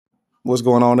What's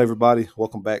going on, everybody?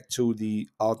 Welcome back to the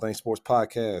All Things Sports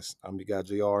Podcast. I'm your guy,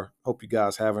 JR. Hope you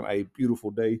guys having a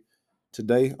beautiful day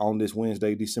today on this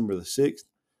Wednesday, December the 6th.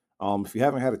 If you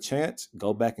haven't had a chance,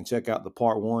 go back and check out the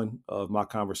part one of my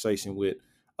conversation with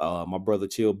my brother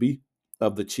Chill B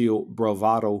of the Chill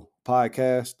Bravado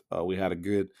podcast. We had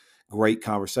a great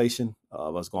conversation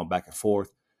of us going back and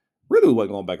forth. Really, we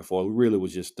wasn't going back and forth. We really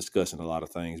was just discussing a lot of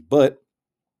things. But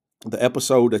the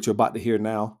episode that you're about to hear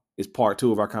now is part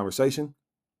two of our conversation.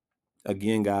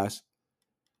 Again, guys,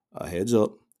 heads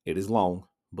up, it is long,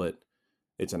 but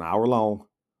it's an hour long.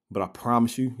 But I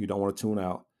promise you, you don't want to tune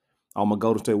out. I'm a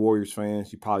Golden State Warriors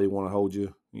fans. You probably want to hold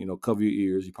cover your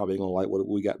ears. You probably ain't gonna like what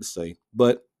we got to say.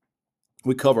 But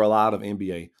we cover a lot of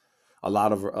NBA, a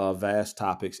lot of vast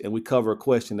topics, and we cover a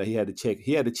question that he had to check.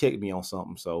 He had to check me on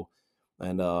something,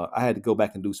 and I had to go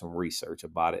back and do some research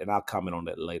about it, and I'll comment on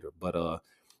that later. But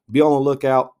be on the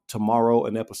lookout. Tomorrow,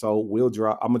 an episode will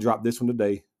drop. I'm gonna drop this one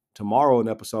today. Tomorrow, an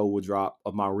episode will drop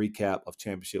of my recap of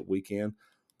championship weekend.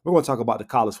 We're going to talk about the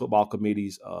college football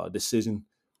committee's decision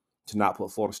to not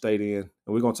put Florida State in. And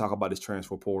we're going to talk about this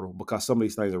transfer portal because some of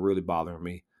these things are really bothering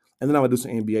me. And then I'm going to do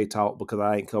some NBA talk because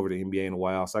I ain't covered the NBA in a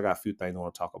while. So I got a few things I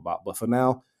want to talk about. But for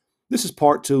now, this is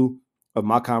part two of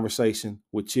my conversation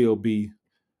with Chill B,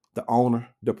 the owner,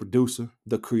 the producer,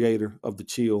 the creator of the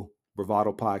Chill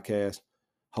Bravado podcast.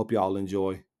 Hope y'all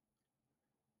enjoy.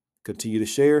 Continue to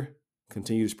share.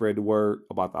 Continue to spread the word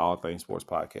about the All Things Sports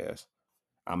Podcast.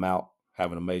 I'm out.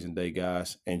 Have an amazing day,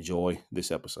 guys. Enjoy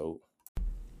this episode.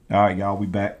 All right, y'all. We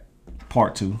back.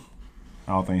 Part two.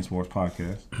 All Things Sports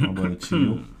Podcast. My brother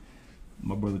Chill.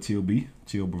 My brother Chill B.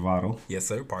 Chill Bravado. Yes,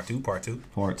 sir. Part two. Part two.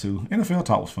 NFL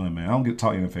talk was fun, man. I don't get to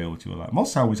talk NFL with you a lot. Most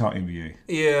of the time we talk NBA.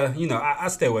 Yeah, I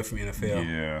stay away from NFL.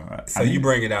 Yeah. So you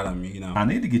bring it out on me, I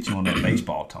need to get you on that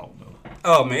baseball talk, though.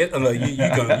 Oh, man. Look, you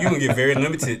gonna get very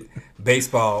limited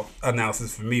baseball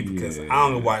analysis for me because I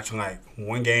only watch like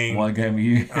one game. One game a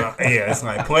year. It's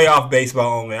like playoff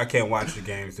baseball only. I can't watch the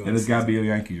games. And it's got to be the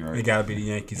Yankees, right? It got to be the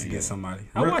Yankees against somebody.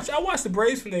 I watch the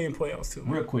Braves when they in playoffs too.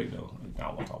 Real quick though, I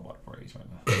don't want to talk about the Braves right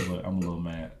now. But I'm a little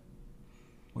mad.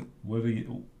 What are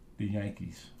the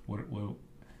Yankees? Where do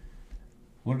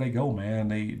they go, man?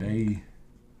 They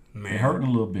hurting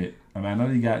a little bit. I mean, I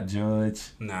know you got Judge.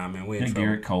 Nah, man, we in trouble.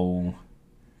 Garrett Cole.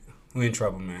 We in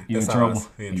trouble, man. You in trouble?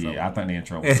 Yeah, I think they're in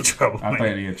trouble. In trouble. I think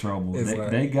they're in trouble.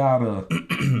 They gotta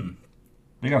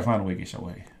find a way to get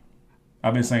Shohei.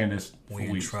 I've been saying this for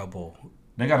weeks. We in trouble.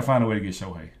 They gotta find a way to get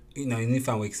Shohei. You need to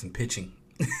find a way to get some pitching.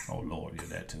 Oh Lord, yeah,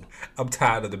 that too. I'm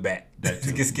tired of the bat. That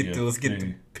too. Let's get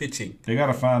the pitching. They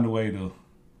gotta find a way to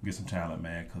get some talent,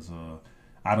 man. Because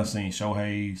I done seen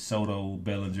Shohei, Soto,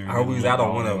 Bellinger. I heard we was out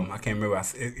on one of them. I can't remember.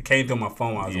 It came through my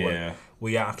phone. I was yeah.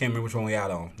 I can't remember which one we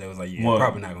out on. They was like,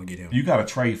 probably not gonna get him. You got to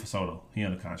trade for Soto. He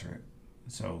under contract.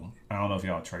 So I don't know if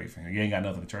y'all trade for him. You ain't got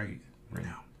nothing to trade. Really.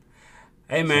 No.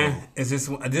 Hey man, it's just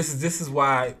this is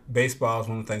why baseball is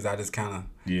one of the things I just kind of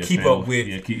keep up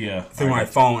with through my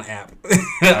phone app.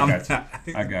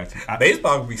 I got you.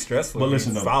 Baseball can be stressful. But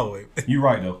listen though, follow it. You're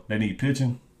right though. They need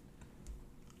pitching,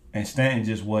 and Stanton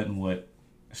just wasn't what.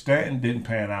 Stanton didn't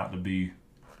pan out to be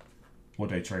what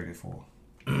they traded for.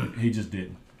 He just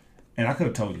didn't. And I could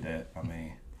have told you that. I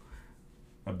mean,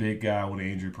 a big guy with an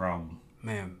injury problem.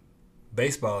 Man,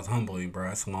 baseball is humbling,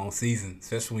 bro. It's a long season,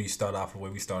 especially when you start off the way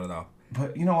we started off.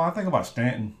 But, when I think about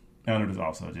Stanton, I know this is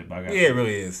off subject, but it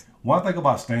really is. When I think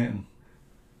about Stanton,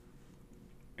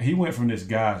 he went from this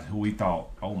guy who we thought,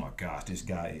 oh my gosh, this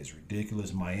guy is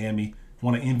ridiculous. Miami,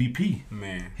 won an MVP.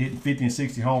 Man. Hitting 50 and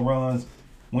 60 home runs.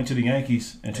 Went to the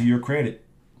Yankees, and to your credit,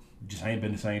 just ain't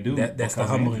been the same dude. That's the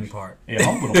humbling part. Yeah,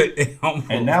 humbled him.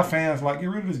 And now fans like, get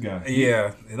rid of this guy.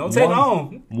 Yeah, it don't take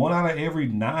long. 1 out of every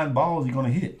 9 balls you're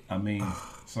going to hit. I mean,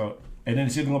 and then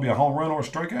it's either going to be a home run or a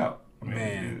strikeout. I mean,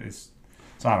 man.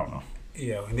 So I don't know.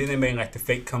 Yeah, and then they made like the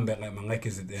fake comeback like my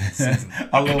Lakers at the end of the season.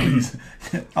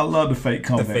 I love the fake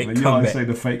comeback. You always say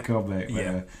the fake comeback,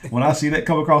 man. When I see that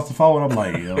come across the phone, I'm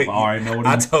like, I already know what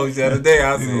it is. I told you the other day,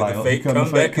 I said like, the fake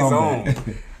comeback is on.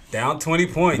 Down 20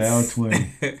 points. Down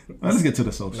 20. Let's get to the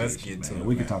association. Let's get to it.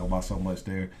 We can talk about so much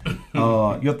there.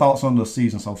 Your thoughts on the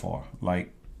season so far?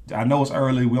 Like, I know it's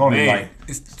early. We only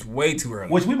it's way too early.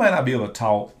 Which we might not be able to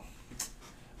talk.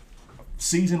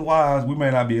 Season-wise, we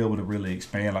may not be able to really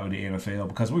expand like with the NFL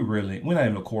because we're not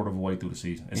even a quarter of the way through the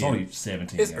season. It's only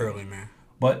 17 It's games. early, man.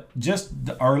 But just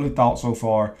the early thoughts so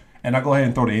far, and I go ahead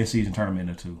and throw the in-season tournament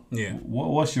in too. Yeah.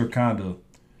 What's your kind of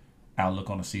outlook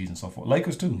on the season so far?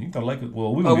 Lakers too. You thought Lakers?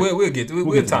 Well, we'll get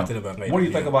talk to them about later. What do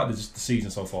you think about the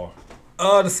season so far?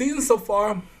 The season so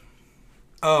far,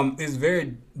 is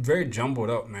very, very jumbled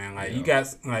up, man. Like you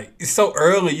guys, like it's so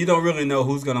early, you don't really know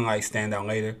who's gonna like stand out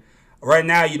later. Right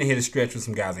now, you didn't hit a stretch where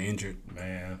some guys are injured.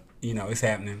 Man. You know, it's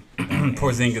happening.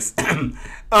 Porzingis.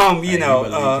 You know.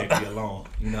 He can't be alone.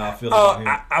 You know how I feel about him.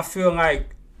 I feel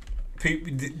like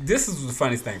people, this is the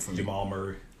funniest thing for me. Jamal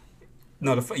Murray.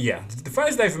 No, the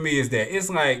funniest thing for me is that it's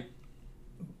like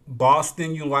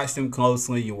Boston, you watch them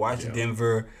closely. You watch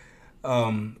Denver.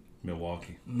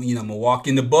 Milwaukee. You know,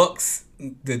 Milwaukee and the Bucks,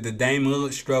 the Dame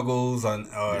Lillard struggles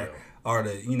or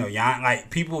the, you know, like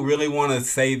people really want to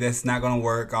say that's not going to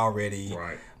work already.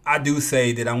 Right. I do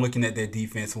say that I'm looking at their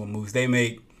defense, what moves they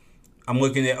make. I'm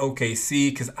looking at OKC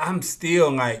because I'm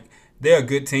still like, they're a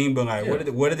good team, but like,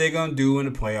 what are they going to do when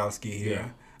the playoffs get here? Yeah.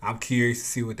 I'm curious to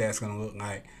see what that's going to look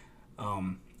like.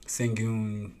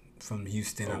 Sengun from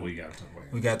Houston. We got to talk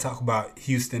about We got to talk about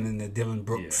Houston and the Dylan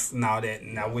Brooks and all that.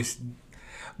 And I wish,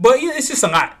 but yeah, it's just a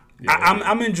lot. Yeah,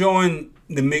 I'm enjoying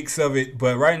the mix of it,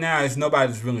 but right now it's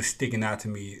nobody's really sticking out to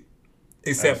me,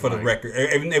 except for the record.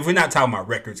 If we're not talking about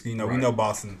records, you know, we know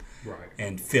Boston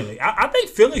and Philly. I think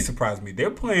Philly surprised me.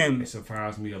 They're playing. They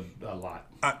surprised me a lot.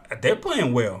 They're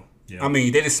playing well. Yeah. I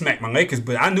mean, they just smacked my Lakers,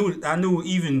 but I knew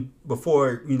even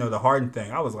before, you know, the Harden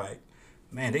thing, I was like,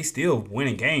 man, they still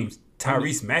winning games.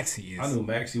 Tyrese Maxey is. I knew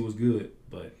Maxey was good,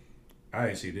 but I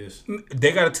didn't see this.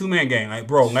 They got a 2-man game. Like,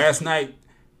 bro, last night,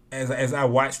 as I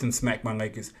watched them smack my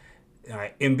Lakers,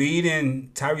 like Embiid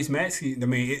and Tyrese Maxey, I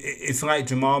mean, it's like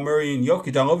Jamal Murray and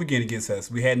Jokic all over again against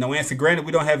us. We had no answer. Granted,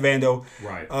 we don't have Vando.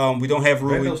 Right. We don't have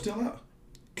Rui. Vando's still out.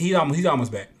 He's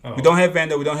almost back. Oh. We don't have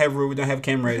Vando. We don't have Rui. We don't have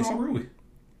Cam Reddish. What's wrong with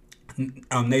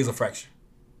Rui? Nasal fracture.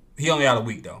 He only out a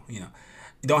week though. You know.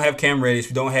 You don't have Cam Reddish.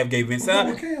 We don't have Gabe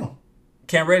Vincent.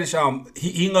 Cam Reddish,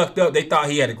 he lucked up. They thought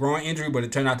he had a groin injury, but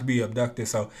it turned out to be abductor.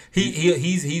 So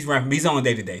he's ramping. He's on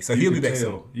day to day. So he'll be back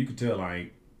soon. You could tell,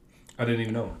 like, I didn't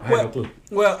even know. I had no clue.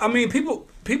 Well, I mean, people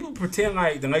pretend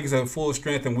like the Lakers are full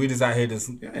strength and we're just out here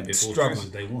just struggling.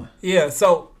 Day one. Yeah.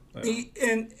 So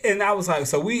and I was like,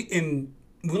 so we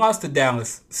lost to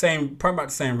Dallas. Probably about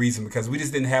the same reason, because we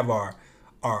just didn't have our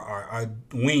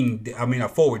wing, our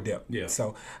forward depth. Yeah.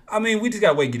 So, I mean, we just got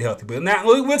to wait to get healthy. But now,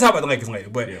 we'll talk about the Lakers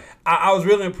later. But I was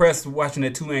really impressed watching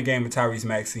that 2-man game with Tyrese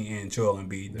Maxey and Joel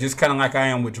Embiid. Yeah. Just kind of like I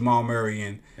am with Jamal Murray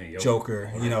and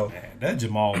Joker. You know. Man, that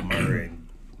Jamal Murray and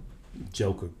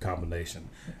Joker combination.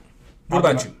 What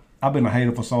about you? I've been a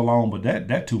hater for so long, but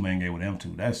that 2-man game with them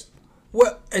two, that's...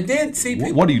 Well, and then, see...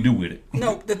 What do you do with it?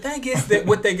 No, the thing is that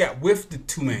what they got with the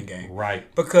 2-man game.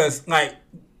 Right. Because, like...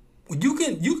 You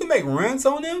can make runs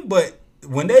on them, but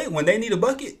when they need a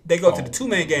bucket, they go to the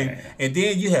 2-man game, and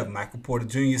then you have Michael Porter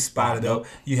Jr. spotted up,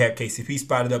 you have KCP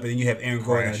spotted up, and then you have Aaron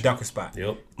Gordon in a dunker spot.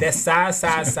 Yep. That's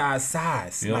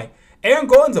size. Yep. Like Aaron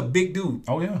Gordon's a big dude.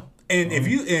 Oh yeah. And if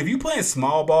you playing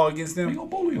small ball against them, they gonna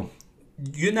bully him.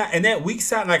 You're not, and that weak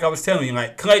side, like I was telling you,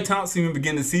 like Klay Thompson in the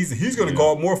beginning of the season, he's going to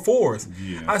guard more fours.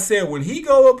 Yeah. I said when he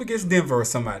go up against Denver or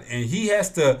somebody, and he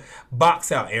has to box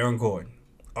out Aaron Gordon.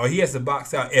 Or he has to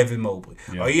box out Evan Mobley.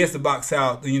 Yeah. Or he has to box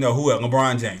out, who else?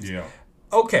 LeBron James. Yeah.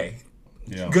 Okay.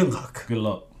 Yeah. Good luck. Good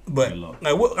luck. But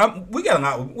like, we got a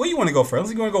lot. Where you want to go first?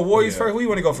 You want to go Warriors first? Where you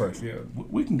want to go first? Yeah,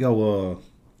 we can go.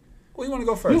 Where you want to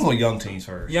go first? We can go young teams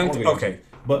first. Okay.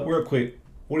 But real quick,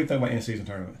 what do you think about in-season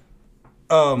tournament?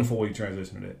 Before we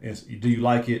transition to that, do you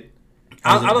like it?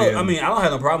 I don't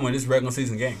have no problem with this regular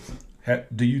season game.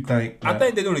 Do you think? I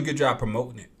think they're doing a good job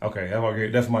promoting it. Okay,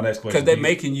 that's my next question. Because they're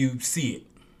making you see it.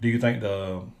 Do you think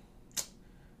I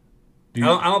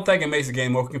don't think it makes the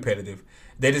game more competitive.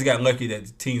 They just got lucky that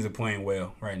the teams are playing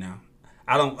well right now.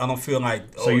 I don't feel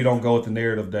like. So you don't go with the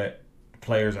narrative that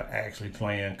players are actually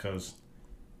playing because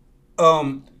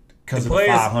of the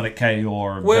 500K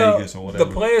or Vegas or whatever.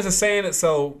 The players are saying it,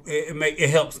 so it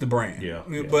helps the brand. Yeah.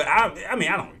 But I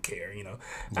don't care.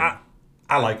 Yeah.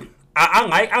 I like it.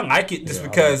 I like it just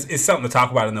because it's something to talk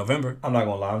about in November. I'm not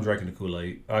gonna lie, I'm drinking the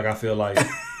Kool-Aid. Like I feel like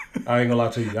I ain't gonna lie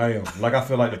to you, I am. Like I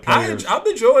feel like the players. I'm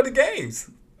enjoying the games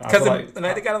because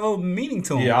they got a little meaning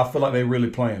to them. Yeah, I feel like they really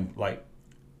playing like.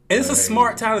 And it's a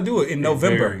smart time to do it in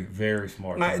November. Very, very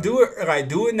smart. Like do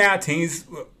it now. Teams,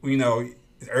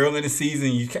 early in the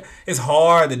season, it's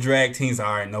hard to drag teams.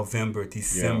 All right, November,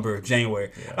 December,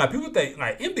 January. Yeah. Like people think,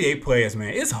 like NBA players,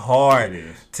 man, it's hard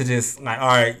to just all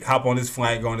right, hop on this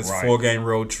flight, go on this 4-game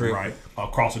road trip,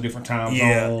 across a different time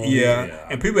zone. Yeah.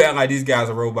 And people act like these guys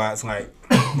are robots. Like,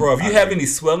 bro, if you have any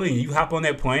swelling, you hop on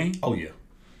that plane. Oh yeah.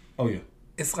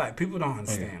 It's like people don't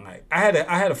understand. Oh, yeah. Like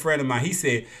I had a friend of mine. He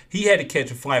said he had to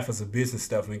catch a flight for some business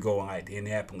stuff and go to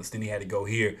Indianapolis. Then he had to go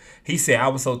here. He said I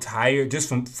was so tired just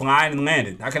from flying and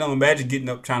landing. I can only imagine getting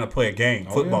up trying to play a game,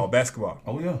 football, basketball.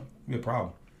 Oh yeah, good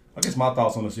problem. I guess my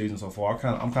thoughts on the season so far.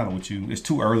 I'm kind of with you. It's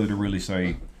too early to really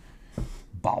say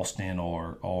Boston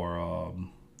or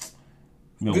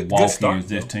Milwaukee start, is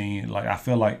this team. Like I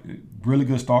feel like really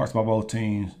good starts by both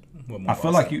teams. I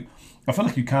feel like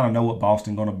you kind of know what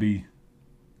Boston gonna be.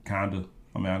 Kind of.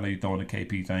 I mean, I know you're throwing the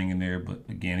KP thing in there, but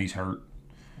again, he's hurt.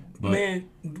 But, man,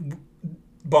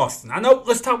 Boston. I know.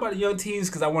 Let's talk about the young teams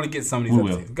because I want to get some of these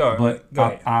other teams. Go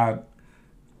ahead. I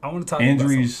want to talk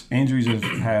injuries. Injuries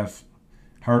have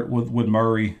hurt with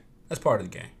Murray. That's part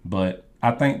of the game. But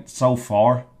I think so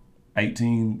far,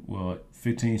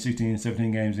 15, 16,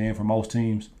 17 games in for most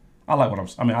teams, I like what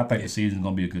I think the season's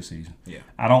going to be a good season. Yeah.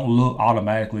 I don't look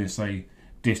automatically and say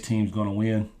this team's going to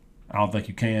win. I don't think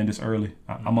you can this early.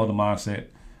 I'm of the mindset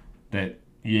that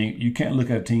you can't look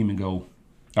at a team and go,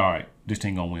 all right, this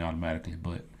team going to win automatically.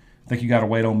 But I think you got to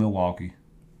wait on Milwaukee.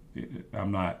 You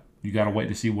got to wait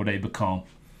to see what they become.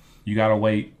 You got to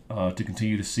wait to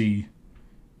continue to see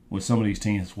with some of these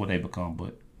teams what they become.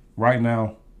 But right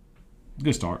now,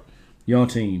 good start. Young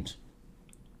teams.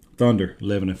 Thunder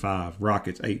 11-5,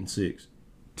 Rockets 8-6,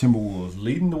 Timberwolves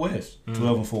leading the West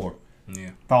 12-4.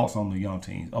 Yeah. Thoughts on the young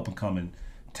teams, up and coming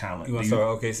talent? You want to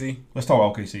start with OKC? Let's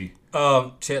start with OKC.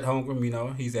 Chet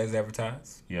Holmgren, he's as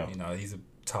advertised. Yeah. He's a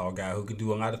tall guy who can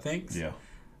do a lot of things. Yeah.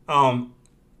 And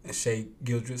Shai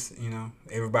Gilgeous,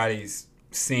 everybody's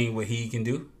seeing what he can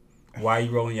do. Why are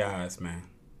you rolling your eyes, man?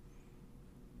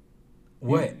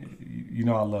 What? I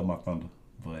love my Thunder,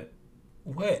 but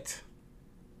what?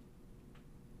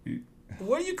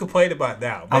 What are you complaining about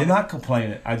now, man? I'm not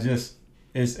complaining. Is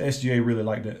SGA really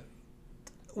like that?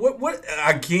 What?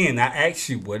 Again, I asked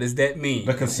you, what does that mean?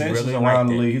 The consensus really around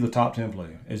the league, he's a top 10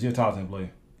 player. Is he a top 10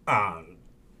 player? At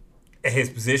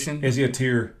his position? Is he a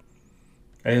tier?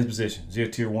 At his position, is he a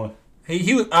tier 1?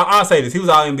 He was. I'll say this. He was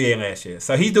all NBA last year,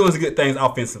 so he's doing some good things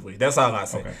offensively. That's all I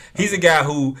say. Okay. He's a guy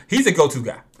he's a go-to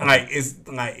guy. Okay.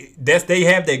 They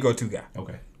have their go-to guy.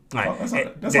 Okay. That's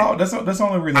the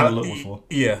only reason I look for.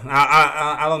 Yeah,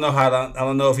 I don't know I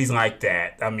don't know if he's like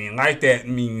that. I mean, like that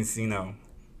means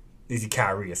is he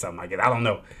Kyrie or something like that? I don't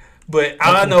know, but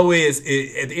all I know is at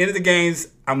the end of the games,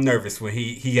 I'm nervous when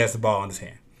he has the ball in his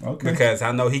hand. Okay. Because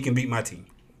I know he can beat my team.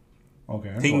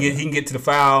 Okay. He can get to the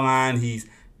foul line. He's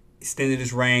extended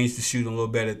his range to shoot a little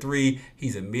better three.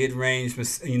 He's a mid-range,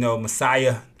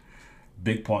 messiah.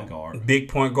 Big point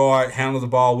guard. Handles the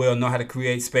ball well, know how to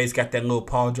create space, got that little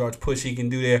Paul George push he can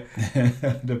do there.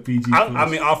 The PG push. I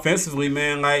mean, offensively,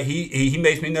 man, like he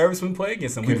makes me nervous when we play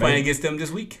against him. We're playing against them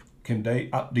this week. Can they?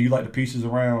 Do you like the pieces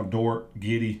around Dort,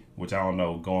 Giddey, which I don't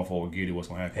know going forward Giddey what's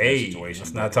going to happen in that situation.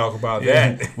 Let's not talk about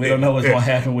that. We don't know what's going to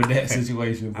happen with that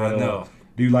situation. But, I know.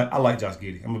 I like Josh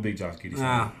Giddey. I'm a big Josh Giddey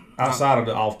fan. Outside of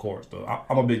the off court stuff,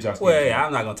 I'm a big Josh Giddey. Well, yeah,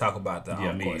 I'm not going to talk about the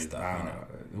off court stuff.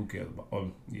 Who cares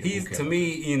about? He's to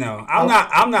me,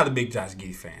 I'm not a big Josh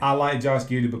Giddey fan. I like Josh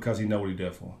Giddey because he know what he's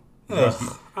there for. Josh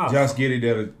Giddey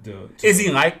there is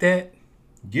he like that?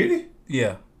 Giddey?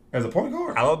 Yeah. As a point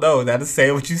guard? I don't know. That is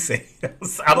saying what you say.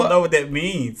 I don't know what that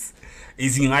means.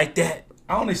 Is he like that?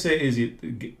 I only say is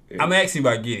he. I'm asking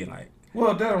about Giddey. Like,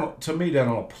 well, to me that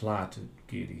don't apply to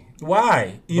Giddey.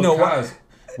 Why? Know why?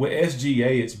 With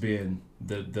SGA, it's been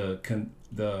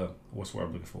the what's the word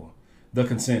I'm looking for? The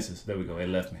consensus. There we go. It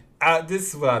left me.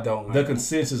 This is what I don't like. The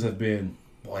consensus has been,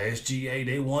 boy, SGA,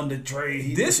 they won the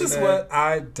trade. This is what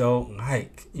I don't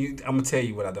like. I'm going to tell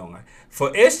you what I don't like.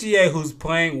 For SGA, who's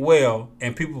playing well,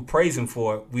 and people praise him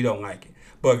for it, we don't like it.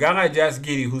 But a guy like Josh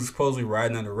Giddey, who's supposedly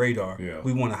riding under the radar,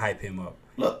 we want to hype him up.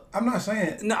 Look, I'm not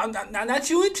saying... No, not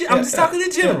you. I'm just talking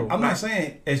in general. I'm not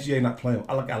saying SGA not playing.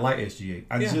 I like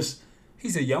SGA.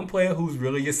 He's a young player who's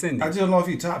really ascending. I just don't know if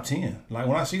he's top 10. Like,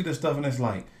 when I see this stuff and it's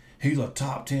like, he's a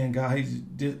top 10 guy.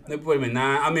 Wait a minute,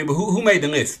 9. I mean, but who made the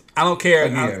list? I don't care.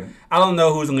 I don't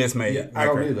know who's the list made. Yeah, I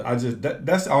don't either.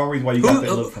 That's the only reason why you got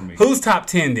that look from me. Who's top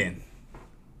 10 then?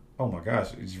 Oh my gosh,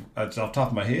 it's off the top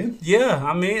of my head. Yeah,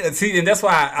 I mean, see, and that's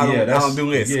why I don't do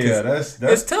lists. Yeah, that's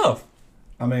it's tough.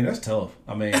 I mean, that's tough.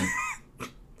 I mean,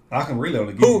 I can really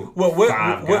only give you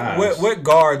five guys. What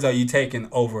guards are you taking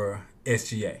over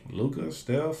SGA? Luka,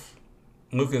 Steph.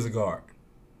 Luka's a guard.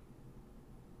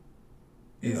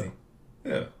 Is he?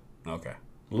 Yeah. Okay.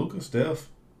 Luka, Steph.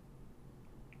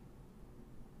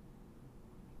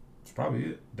 That's probably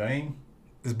it. Dame.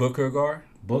 Is Booker a guard?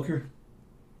 Booker.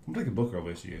 I'm taking Booker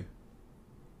over SGA.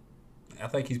 I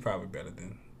think he's probably better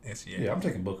than SGA. Yeah, I'm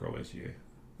taking Booker over SGA.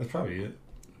 That's probably it.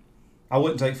 I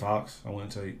wouldn't take Fox. I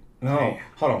wouldn't take... No,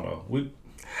 hold on, though.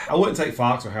 I wouldn't take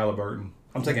Fox or Halliburton.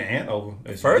 I'm taking Ant over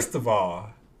SGA. First of all...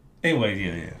 Anyway,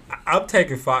 yeah. I'm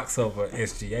taking Fox over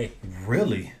SGA.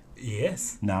 Really?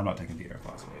 Yes. No, I'm not taking De'Aaron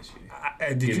Fox over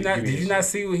SGA. Did you not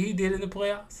see what he did in the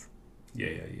playoffs?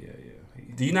 Yeah.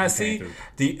 Do you not see?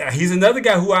 He's another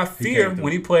guy who I fear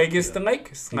when he play against the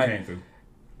Lakers. He came through.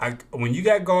 when you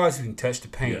got guards who can touch the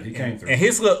paint, he came through. And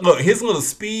his little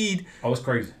speed. Oh, it's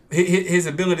crazy. His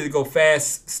ability to go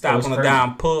fast, stop on a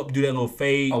dime, pull up, do that little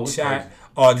fade shot,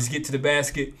 or just get to the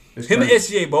basket. Him and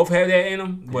SGA both have that in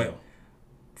them, but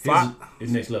Fox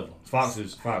is next level. Fox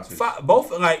is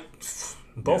both of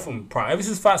them. Probably ever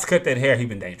since Fox cut that hair, he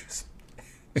been dangerous.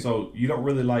 So you don't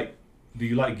really like. Do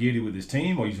you like Giddey with his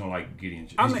team, or you don't like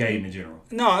Giddey his game in general?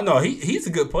 No, he's a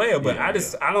good player, but I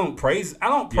don't praise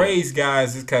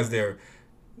guys just because they're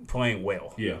playing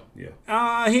well. Yeah.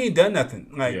 He ain't done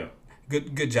nothing.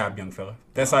 Good job, young fella.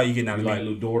 That's how you get out of me. Like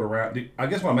Lou Dort around. I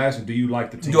guess what I'm asking, do you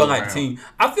like the team? Do I like the team?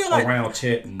 I feel like around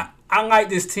Chet and I like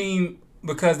this team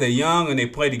because they're young and they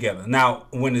play together. Now,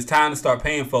 when it's time to start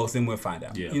paying folks, then we'll find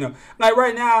out. Yeah. You know, like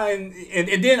right now,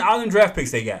 and then all them draft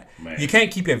picks they got. Man. You can't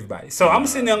keep everybody. So I'm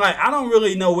sitting there like, I don't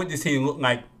really know what this team look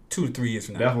like 2 to 3 years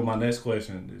from now. That's what my next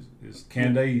question is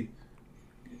can they...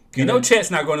 Chet's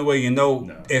not going away.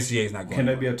 SGA's not going away. Can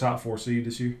they be a top 4 seed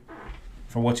this year?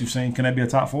 From what you've seen, can they be a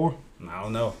top 4? I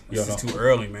don't know. This is too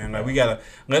early, man. Like we gotta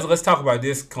let's talk about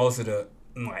this closer to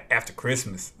after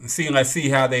Christmas and see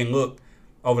how they look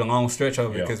over the long stretch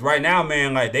of it. Because right now,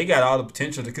 man, like they got all the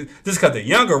potential. Just because they're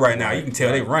younger right now, you can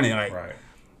tell they running like.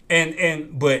 Right.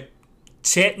 But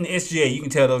Chet and SGA, you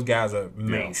can tell those guys are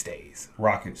mainstays.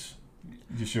 Rockets.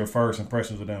 Just your first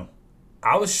impressions of them.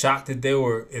 I was shocked that they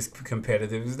were as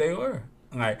competitive as they were.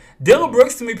 Like Dillon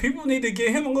Brooks, to me, people need to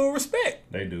give him a little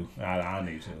respect. They do. I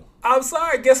need to. I'm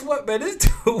sorry. Guess what, man? This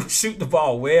dude shoot the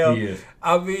ball well. He is.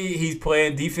 I mean, he's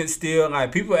playing defense still.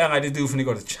 Like people act like this dude finna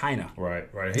go to China. Right.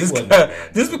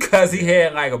 Just because he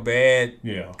had like a bad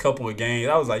couple of games,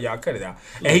 I was like, y'all cut it out.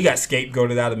 And he got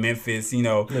scapegoated out of Memphis.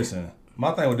 Listen,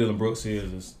 my thing with Dillon Brooks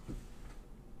is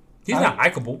he's not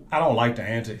likable. I don't like the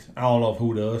antics. I don't know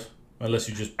who does. Unless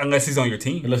he's on your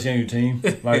team.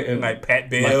 Like like Pat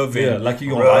Bev and like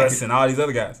you Russ like and all these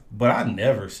other guys. But I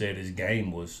never said his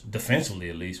game was,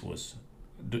 defensively at least, was...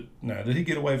 Now, did he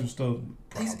get away from stuff?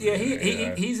 He's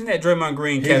in that Draymond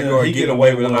Green category. He get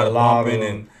away with a lot of bumping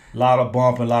and a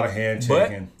lot of hand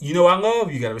checking. But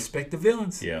you got to respect the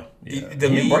villains. Yeah. The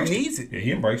league needs it. Yeah,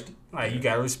 he embraced it. Like, you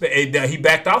got to respect. He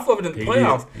backed off of it in the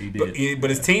playoffs. He did. But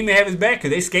his team may have his back because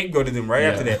they scapegoated him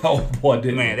after that. Oh, boy,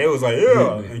 didn't man, they was like,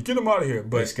 get him out of here.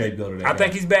 But they scapegoated that I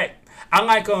think he's back. I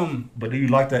like But do you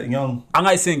like that young? I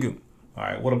like Sengun. All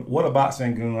right, what about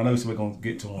Sengun? I know we're gonna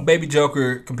get to him. Baby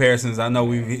Joker comparisons. I know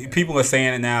people are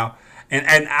saying it now, and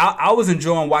I was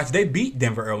enjoying watching. They beat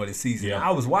Denver earlier this season. Yeah.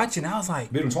 I was watching. I was like,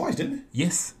 beat them twice, didn't they?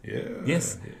 Yes. Yeah.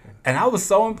 Yes. Yeah. And I was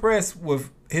so impressed with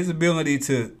his ability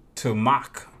to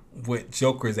mock what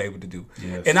Joker is able to do.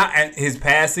 Yes. And his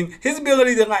passing, his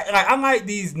ability to like I like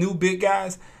these new big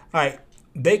guys. Like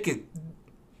they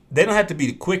don't have to be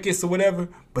the quickest or whatever,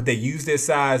 but they use their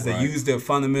size, they use their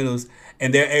fundamentals,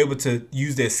 and they're able to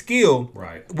use their skill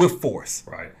with force.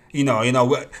 Right.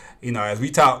 As we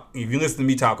talk, if you listen to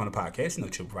me talk on the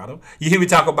podcast, Chill Prado, you hear me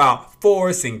talk about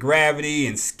force and gravity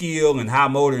and skill and high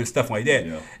motor and stuff like that.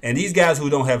 Yeah. And these guys who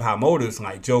don't have high motors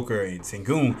like Joker and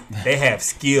Sengun, they have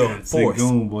skill and force.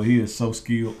 Sengun, boy, he is so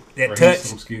skilled. That touch, he's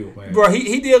so skilled, man. Bro,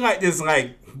 he did like this,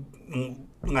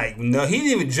 no, he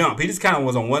didn't even jump. He just kind of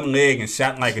was on one leg and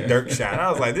shot like a dirt shot.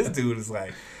 I was like, this dude is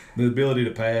like the ability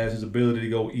to pass, his ability to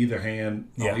go either hand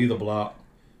on either block.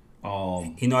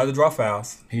 He know how to draw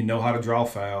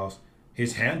fouls.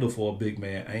 His handle for a big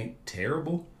man ain't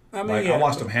terrible. I mean, I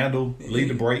watched him lead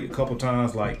the break a couple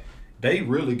times. Like they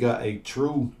really got a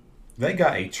true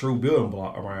building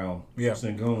block around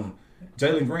Sengun.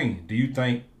 Jalen Green, do you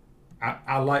think?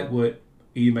 I like what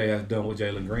Ime has done with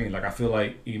Jalen Green. Like I feel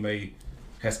like Ime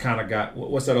has kind of got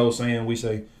what's that old saying we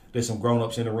say? There's some grown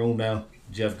ups in the room now.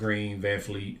 Jeff Green, Van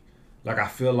Fleet. Like I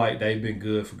feel like they've been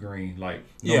good for Green. Like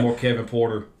no more Kevin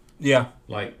Porter. Yeah.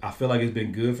 Like I feel like it's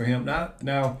been good for him. Not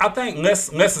now. I think less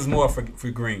is more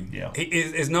for Green. Yeah.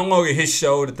 It's no longer his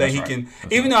show to think he can.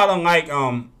 Even though I don't like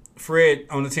Fred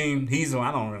on the team,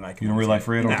 I don't really like him. You don't really like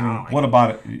Fred on the team? Like what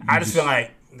about it? I just feel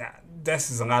like that's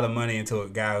just a lot of money into a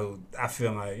guy who I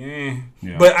feel like,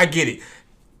 Yeah. But I get it.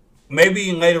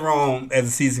 Maybe later on, as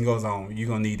the season goes on, you're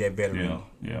going to need that veteran.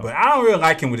 Yeah. But I don't really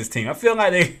like him with his team. I feel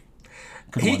like they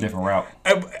could go a different route.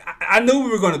 I knew we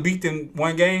were going to beat them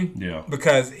one game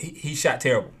because he shot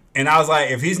terrible. And I was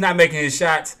like, if he's not making his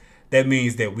shots, that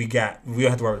means that we don't have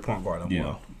to worry about the point guard no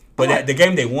more. But the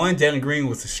game they won, Jalen Green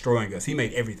was destroying us. He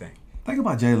made everything. The thing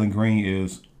about Jalen Green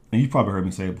is, and you probably heard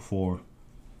me say it before,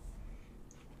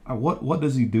 what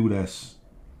does he do that's...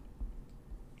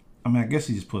 I mean, I guess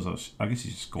he just puts up. I guess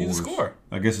he just scores. He's a scorer.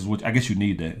 I guess you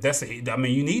need that.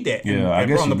 You need that. I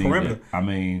guess on you the need perimeter. that. I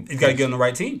mean, you got to get on the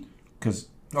right team. Because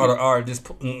Or just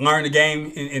learn the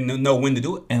game and know when to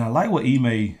do it. And I like what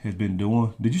Ime has been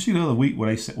doing. Did you see the other week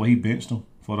where he benched him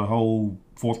for the whole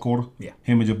fourth quarter? Yeah.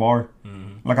 Him and Jabari.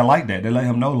 Mm-hmm. Like, I like that. They let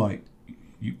him know, like,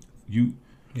 you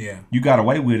got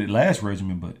away with it last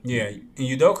regimen, but and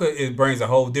Udoka, it brings a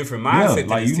whole different mindset. Yeah,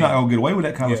 like, you're not gonna get away with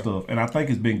that kind of stuff. And I think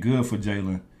it's been good for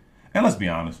Jalen. And let's be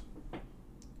honest,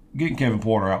 getting Kevin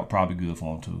Porter out was probably good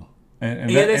for him too.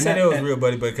 They said it was real,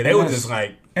 buddy, but they were just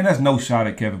like. And that's no shot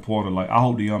at Kevin Porter. Like, I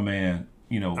hope the young man,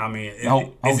 I mean,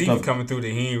 it's even coming through that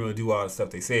he ain't really do all the stuff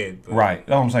they said. But. Right.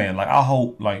 That's what I'm saying. Like, I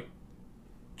hope, like,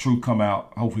 True come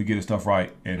out, hopefully get his stuff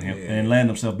right, and land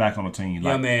himself back on the team.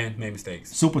 Like, young man made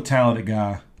mistakes. Super talented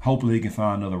guy. Hopefully he can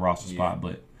find another roster spot.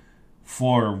 But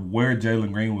for where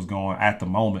Jalen Green was going at the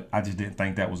moment, I just didn't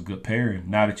think that was a good pairing.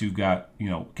 Now that you've got,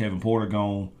 Kevin Porter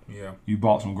gone, you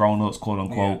bought some grown-ups,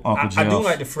 quote-unquote, Uncle Jeff. I do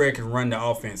like the Fred can run the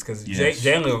offense because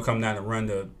Jalen will come down and run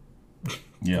the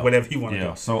whatever he want to do.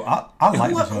 Yeah, so I like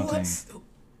this young team.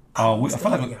 I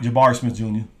feel like Jabari Smith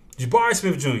Jr. Jabari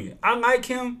Smith Jr. I like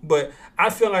him, but I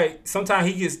feel like sometimes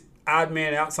he gets odd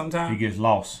man out sometimes. He gets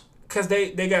lost. Because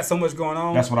they got so much going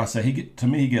on. That's what I said. He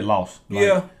get lost.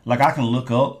 Like, like, I can look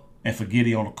up and forget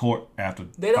he on the court after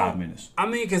 5 minutes. I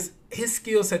mean, because his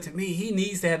skill set to me, he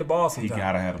needs to have the ball sometimes. He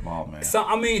got to have the ball, man. So,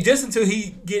 I mean, just until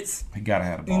he gets... He got to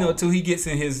have the ball. Until he gets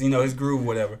in his, his groove,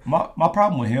 whatever. My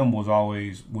problem with him was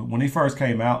always, when he first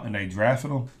came out and they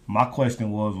drafted him, my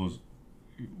question was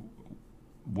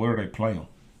where do they play him?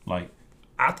 Like...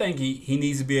 I think he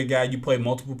needs to be a guy you play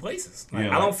multiple places. I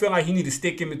don't feel like he need to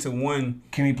stick him into one.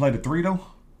 Can he play the 3 though?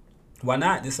 Why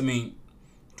not?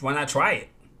 Why not try it?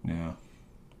 Yeah.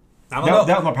 I don't know.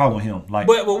 That was my problem with him. Like,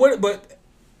 but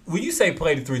when you say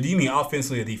play the 3, do you mean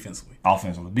offensively or defensively?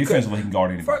 Offensively. Defensively, he can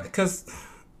guard anybody. Because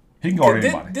he can guard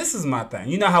anybody. This is my thing.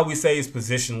 You know how we say it's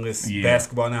positionless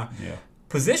basketball now? Yeah.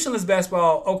 Positionless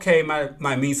basketball, okay,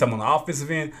 might mean something on the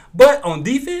offensive end, but on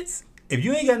defense, if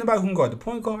you ain't got nobody who can guard the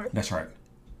point guard, that's right.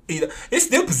 It's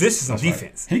still positions on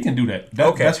defense. He can do that.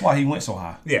 That's why he went so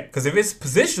high. Yeah, because if it's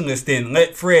positionless, then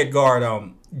let Fred guard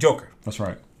Joker. That's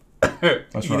right.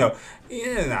 That's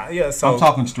right. So I'm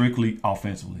talking strictly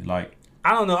offensively. Like,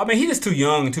 I don't know. I mean, he's just too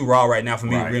young and too raw right now for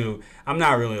me to really. I'm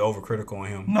not really overcritical on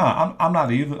him. No, I'm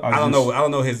not either. I don't know. I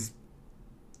don't know his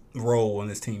role on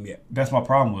this team yet. That's my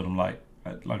problem with him.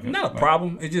 Not a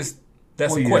problem. It just.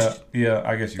 That's a question. Yeah,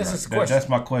 I guess you're right. That's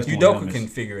my question. Udoka can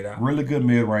figure it out. Really good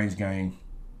mid-range game.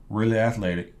 Really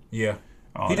athletic. Yeah.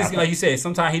 He just, like you said,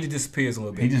 sometimes he just disappears a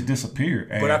little bit. He just disappeared.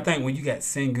 But I think when you got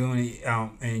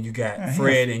Sengun and you got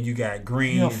Fred and you got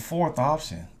Green. He's a fourth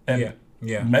option.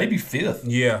 Yeah. Maybe fifth.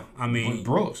 Yeah. I mean. With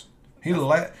Brooks. You're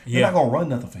not going to run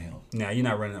nothing for him. Nah, you're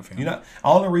not running nothing for him.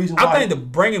 Only reason why. I think the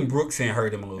bringing Brooks in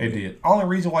hurt him a little bit. It did. Only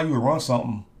reason why you would run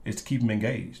something is to keep him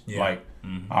engaged. Yeah. Like,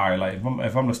 all right, like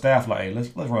if I'm the staff, like, hey, let's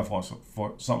run for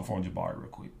something for Jabari real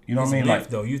quick. You know what I mean? Like,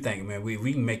 though, you think, man,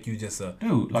 we can make you just go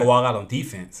all out on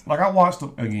defense. Like, I watched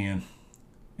him again.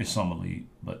 It's summer league,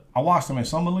 but I watched him in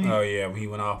summer league. Oh yeah, when he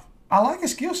went off. I like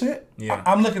his skill set. Yeah,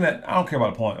 I'm looking at. I don't care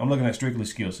about the point. I'm looking at strictly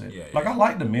skill set. Yeah, like, I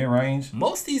like the mid range.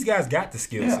 Most of these guys got the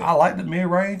skill set. I like the mid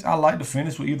range. I like the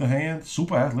finish with either hand.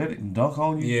 Super athletic and dunk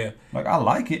on you. Yeah, like, I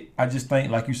like it. I just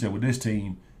think, like you said, with this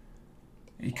team,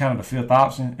 he kind of the fifth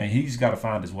option, and he's got to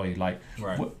find his way. Like,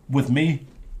 with me,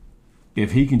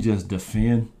 if he can just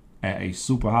defend at a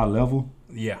super high level,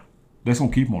 that's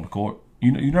gonna keep him on the court.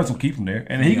 You know that's gonna keep him there,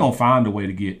 and he's gonna find a way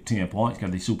to get 10 points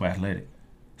because he's super athletic.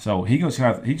 So he's just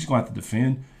gonna have to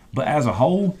defend. But as a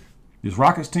whole, this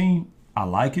Rockets team, I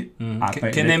like it. Mm-hmm. I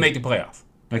think can they make the playoffs?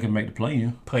 They can make the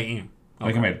play-in. Play-in. Okay.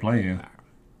 They can make the play-in.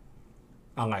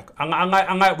 I like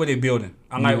what they're building.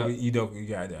 I like what you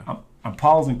got there. I'm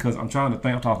pausing because I'm trying to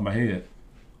think off the top of my head.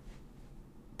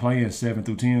 Playing 7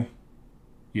 through 10.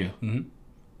 Yeah. Mm-hmm.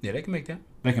 Yeah, they can make that.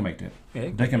 They can make that. Yeah,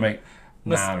 they can make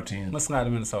 9 or 10. Let's slide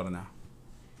to Minnesota now.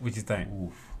 What you think?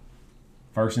 Oof.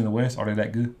 First in the West? Are they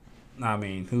that good? I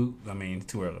mean, too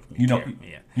early for me. You know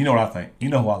what I think. You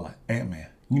know who I like? Ant-Man.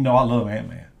 You know I love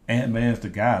Ant-Man. Ant-Man's the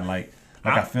guy. Like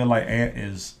I feel like Ant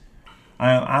is.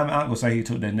 I'm not gonna say he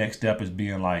took that next step as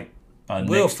being like a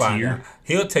we'll next find tier. out.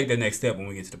 He'll take the next step when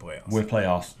we get to the playoffs. With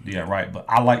playoffs, yeah, right. But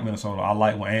I like Minnesota. I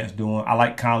like what Ant's doing. I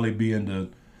like Conley getting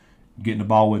the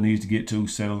ball where it needs to get to.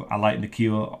 So I like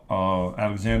Nikhil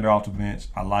Alexander off the bench.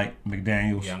 I like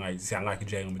McDaniels. Yeah, I like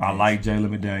Jalen McDaniels. I like Jalen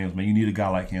McDaniels. Man, you need a guy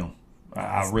like him.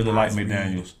 I really like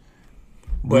McDaniels.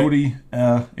 Rudy,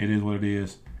 it is what it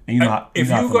is. And if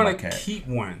you're gonna keep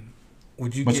one,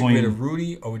 would you get rid of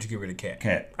Rudy or would you get rid of Cat?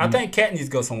 Cat. I think Cat needs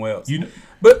to go somewhere else. You know,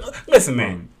 but listen,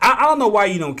 man, I don't know why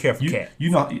you don't care for Cat.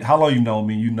 You know how long you know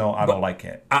me. You know I don't like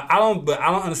Cat. I don't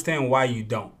understand why you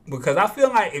don't, because I feel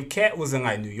like if Cat was in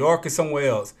like New York or somewhere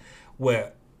else,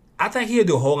 where I think he'd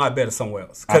do a whole lot better somewhere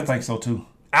else. I think so too.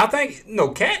 I think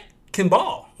Cat can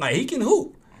ball, like he can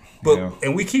hoop. But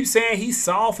and we keep saying he's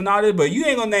soft and all this, but you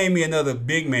ain't gonna name me another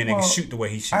big man that can shoot the way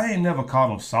he shoots. I ain't never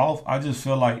called him soft. I just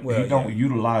feel like he don't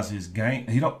utilize his game.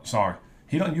 He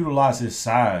don't utilize his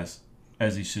size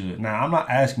as he should. Now I'm not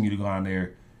asking you to go out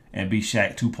there and be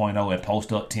Shaq 2.0 and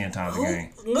post up 10 times a game.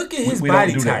 Look at his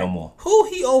body type. That no more. Who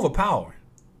he overpowering?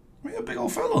 Man, a big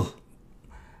old fella.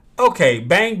 Okay,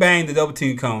 bang bang, the double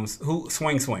team comes. Who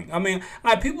swing? I mean,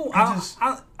 like people.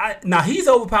 Now he's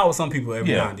overpowered some people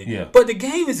every now and then. Yeah. But the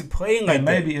game is playing like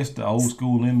maybe it's the old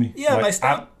school in me. Yeah, like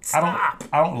stop. I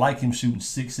don't like him shooting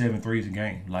 6-7 threes a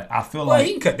game. Like I feel like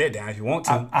he can cut that down if you want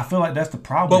to. I feel like that's the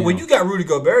problem. But when you got Rudy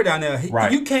Gobert down there,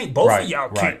 you can't. Both of y'all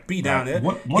can't be down there.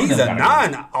 He's a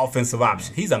non-offensive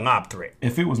option. He's a lob threat.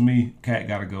 If it was me, Cat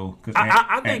gotta go.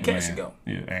 I think Cat should go.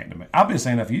 Yeah, Ant the man. I've been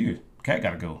saying that for years. Cat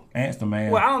got to go. Ant's the man.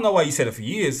 Well, I don't know why you said it for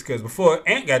years, because before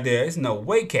Ant got there, there's no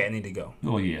way Cat need to go.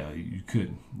 Oh, yeah, you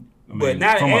couldn't. I mean, but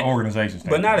now from an organization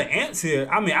standpoint. But now that Ant's here,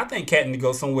 I mean, I think Cat need to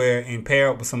go somewhere and pair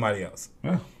up with somebody else.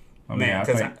 Yeah.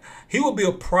 Because he would be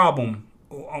a problem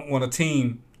on a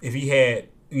team if he had,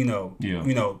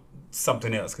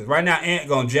 something else. Because right now, Ant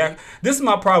going to jack. This is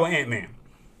my problem with Ant-Man.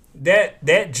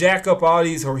 That jack up all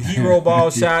these hero ball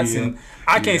shots and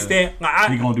I can't stand.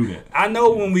 He gonna do that. I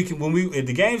know when we if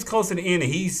the game's close to the end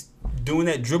and he's doing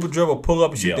that dribble, pull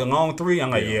up and shoot the long three, I'm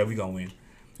like, we gonna win.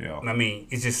 Yeah. I mean,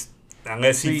 it's just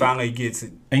unless he finally gets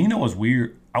it. And you know what's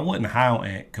weird? I wasn't high on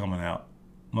Ant coming out.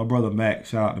 My brother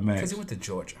Max, shout out to Max. Because he went to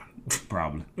Georgia.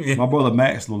 Probably. Yeah. My brother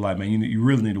Max looked like, man, you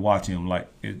really need to watch him. Like,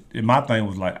 my thing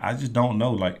was like, I just don't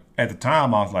know. Like at the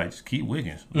time, I was like, just keep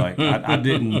Wiggins. Like I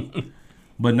didn't.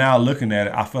 But now looking at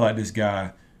it, I feel like this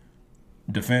guy,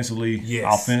 defensively,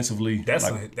 offensively, that's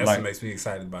what makes me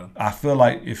excited about him. I feel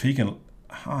like if he can,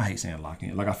 I hate saying lock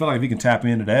in. Like I feel like if he can tap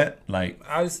into that, like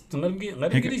I just let him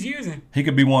get his years in. He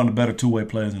could be one of the better two-way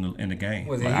players in the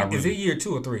game. Is it year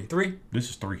 2 or 3? 3? This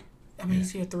is 3. I mean,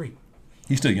 he's year 3.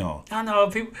 He's still young. I know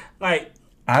people like.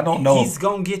 I don't know. He's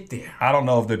gonna get there. I don't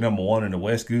know if they're number 1 in the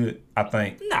West. Good. I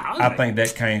think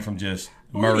that came from just.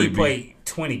 Murray played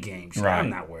 20 games. Right. I'm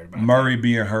not worried about Murray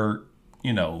being hurt.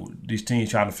 These teams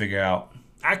trying to figure out.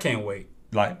 I can't wait.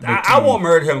 Like I want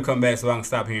Murray to have him come back so I can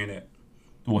stop hearing that.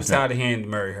 What's I'm tired of hearing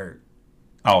Murray hurt.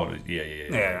 Oh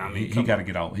yeah. I mean, he got to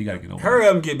get out. He got to get over. Hurry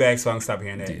up and get back so I can stop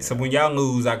hearing that. Yeah. So when y'all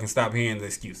lose, I can stop hearing the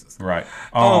excuses. Right.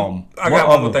 I got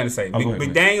one more thing to say.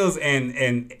 McDaniels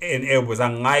and Edwards, I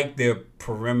like their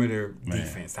perimeter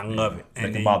defense. I love it.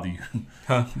 And they can bother you.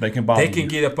 Huh? They can bother you. They can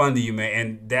get up under you, man,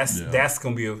 and that's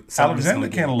gonna be Alexander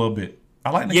can a little bit.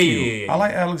 I like Nikhil. I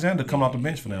like Alexander coming off the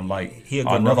bench for them. Like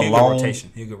another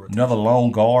rotation. Another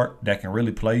lone guard that can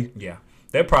really play. Yeah.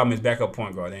 Their problem is backup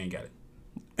point guard. They ain't got it.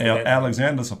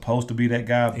 Alexander's supposed to be that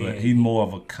guy, but he's more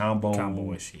of a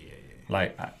combo-ish. Yeah.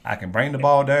 Like, I can bring the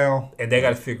ball down. And they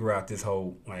got to figure out this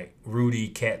whole, like, Rudy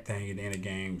Cat thing at the end of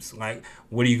games. Like,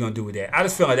 what are you going to do with that? I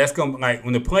just feel like that's going to, like,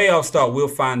 when the playoffs start, we'll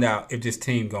find out if this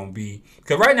team going to be.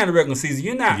 Because right now in the regular season,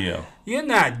 you're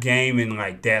not gaming,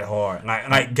 like, that hard.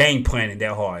 Like game planning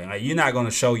that hard. Like, you're not going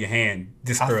to show your hand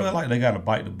this early. I feel like they got to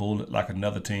bite the bullet like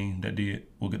another team that did.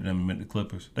 We'll get to them in a minute, the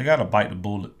Clippers. They got to bite the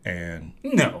bullet and.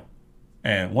 No.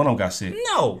 And one of them got sick.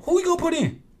 No. Who we going to put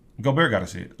in? Gobert got to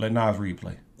sit. Let Nas Reed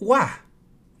play. Why?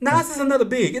 Nas is another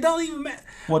big. It don't even matter.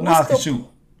 Well, Nas can shoot.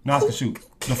 Nas can shoot.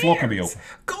 The floor can be open.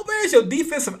 Gobert is your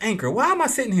defensive anchor. Why am I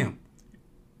sitting him?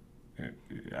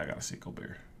 I got to sit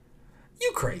Gobert.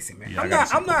 You crazy, man. Yeah,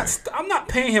 I'm not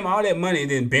paying him all that money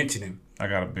and then benching him. I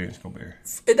got to bench Gobert.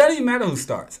 It doesn't even matter who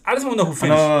starts. I just want to know who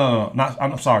finishes. No.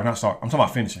 I'm sorry, not start. I'm talking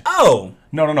about finishing. Oh.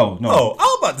 No. Oh, I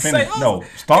was about to say. No,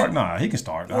 start. Nah, he can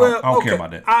start. Well, I don't care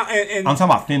about that. I'm talking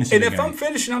about finishing. And if I'm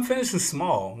finishing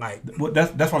small. Like, well,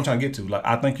 that's what I'm trying to get to. Like,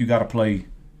 I think you got to play.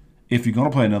 If you're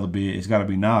gonna play another bid, it's got to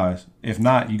be Nas. If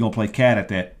not, you're gonna play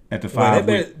Cat at the 5.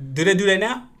 Do they do that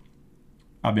now?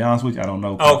 I'll be honest with you, I don't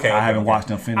know. Okay, I haven't watched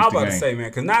them finish the game. I was about to say, man,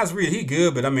 because Nas Reed, he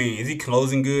good, but I mean, is he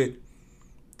closing good?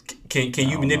 Can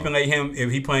you manipulate him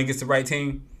if he playing against the right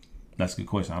team? That's a good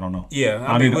question. I don't know. Yeah,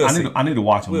 I need to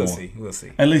watch him more. We'll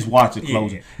see. At least watch it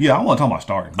closing. Yeah, I want to talk about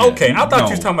starting. Okay, I thought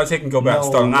you was talking about taking go back and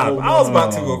starting out. I was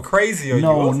about to go crazy on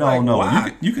you. No.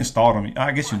 You can start him.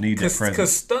 I guess you need that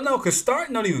presence. Because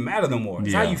starting don't even matter no more.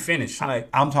 It's how you finish. Like,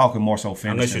 I'm talking more so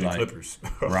finishing. Unless you're the Clippers.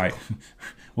 Right.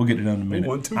 We'll get to them in a minute. They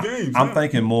won 2 games. I'm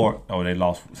thinking more. Oh, they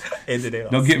lost. They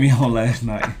lost. Don't get me on last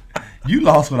night. You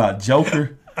lost without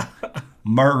Joker,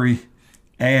 Murray,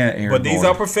 and Aaron But these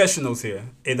Gordon. are professionals here.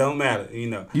 It don't matter,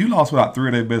 You lost without 3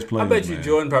 of their best players. I bet you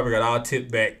Jordan probably got all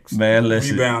tip backs, Man,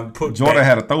 listen. rebound, put Jordan back.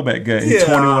 had a throwback game. Yeah,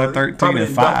 21, 13, probably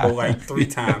and done double 5. like 3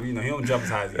 times. He don't jump as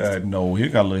high as he used to. No, he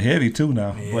got a little heavy too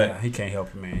now. Yeah, But he can't help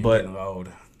it, man. He's but- getting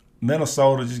older.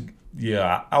 Minnesota just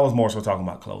I was more so talking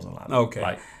about closing line.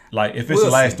 Okay. Like if it's We'll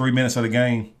the last see. 3 minutes of the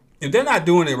game, If they're not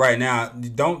doing it right now,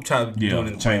 don't try to do it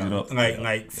in the change it playoffs. up.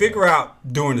 Like figure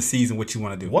out during the season what you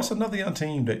want to do. what's another young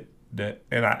team that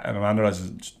and I know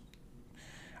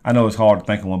I know it's hard to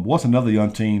think of one, but what's another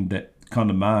young team that come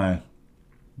to mind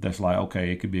that's like,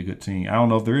 okay, it could be a good team? I don't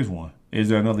know if there is one. Is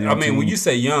there another young team? when you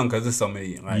say young, because there's so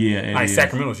many. Like, it like is.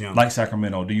 Sacramento's young. Like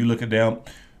Sacramento. Do you look at them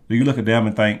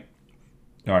and think,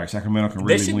 all right, Sacramento can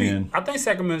They really should win? be. I think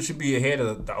Sacramento should be ahead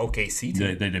of the OKC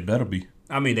team. They better be.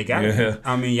 They got Yeah. it.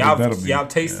 They better be. Y'all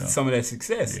tasted Yeah. some of that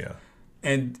success. Yeah.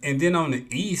 And then on the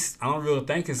East, I don't really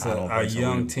think it's I don't a think so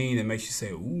young either. team that makes you say,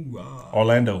 ooh, ah.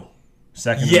 Orlando.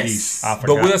 Second in the East. Yes, I but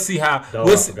forgot. we'll see how Dog, I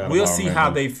we'll forgot see about how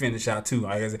Orlando. they finish out too.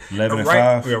 Like I said, 11 and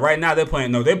right, 5? yeah, right now they're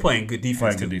playing good defense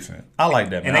Playing too. good defense. I like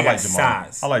that, man. And they I like got Jamal.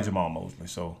 size. I like Jamal Mosley,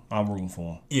 so I'm rooting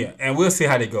for him. Yeah, and we'll see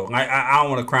how they go. Like I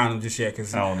don't want to crown them just yet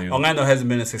because I don't either. Orlando hasn't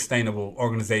been a sustainable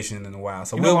organization in a while.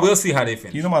 So You know we'll see how they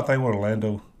finish. You know my thing with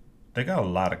Orlando? They got a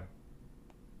lot of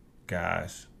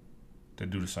guys that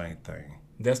do the same thing.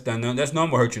 That's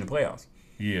normal to hurt you in the playoffs.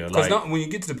 Yeah, Because like when you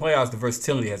get to the playoffs, the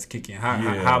versatility has to kick in. How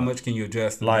Yeah. much can you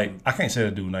adjust? the like game? I can't say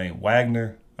the dude name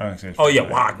Wagner. I can't say his Oh first yeah,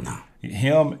 name. Wagner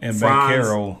Him and Franz.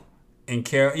 Bankero. And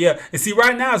Carol, yeah, and see,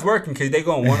 right now it's working because they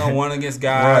going 1-on-1 against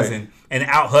guys Right. and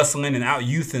out hustling and out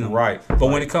youthing them. Right. But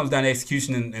when Right. it comes down to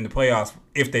execution in the playoffs,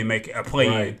 if they make a play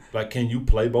in, Like, can you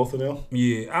play both of them?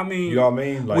 yeah, I mean, You know what I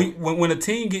mean? Like, when a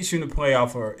team gets you in the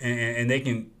playoff and they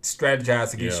can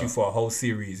strategize against Yeah. you for a whole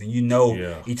series, and you know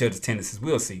Yeah. each other's tendencies,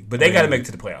 we'll see. But they got to make it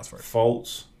to the playoffs first.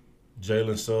 Fultz,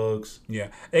 Jalen Suggs. Yeah,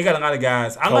 they got a lot of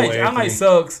guys. I Cole like Anthony.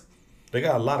 Suggs. They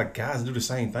got a lot of guys that do the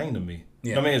same thing to me.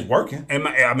 Yeah. I mean, it's working. And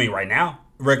right now,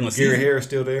 regular Gary season. Harris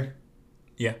still there.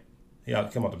 Yeah, Yeah,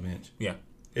 come off the bench. yeah.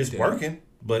 It's Still. working,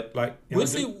 but like you We'll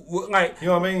know, see. Like You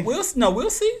know what I mean? we'll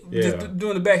see. Yeah. Just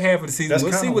during the back half of the season, That's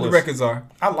we'll see kinda what the what's- records are.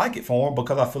 I like it for them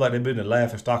because I feel like they've been the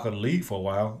laughing stock of the league for a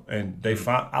while, and they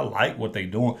find I like what they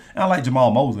doing. And I like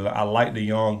Jamal Mosley. I like the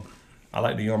young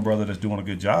brother that's doing a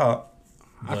good job.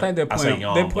 I think they're I say playing.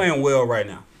 young, They're but- playing well right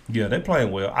now. Yeah, they're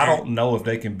playing well. I don't know if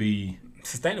they can be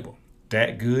Sustainable.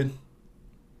 that good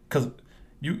because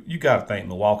you got to think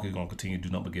Milwaukee's going to continue to do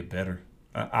nothing but get better.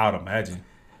 I would imagine.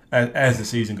 As the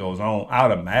season goes on, I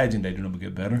would imagine they do nothing but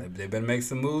get better. They better make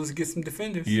some moves to get some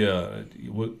defenders. Yeah,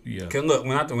 yeah. Cause look,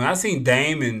 when I seen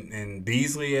Dame and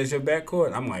Beasley as your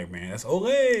backcourt, I'm like, man, that's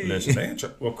Olay. Listen, man.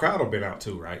 Well, Crowder been out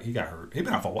too, right? He got hurt. He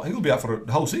been out for a while. He gonna be out for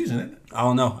the whole season, isn't it? I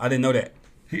don't know. I didn't know that.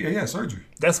 He had surgery.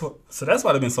 That's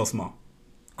why they've been so small.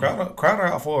 Crowder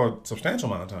out for a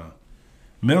substantial amount of time.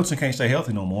 Middleton can't stay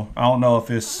healthy no more. I don't know if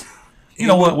it's. You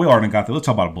know what? We already got there. Let's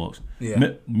talk about the Bucks.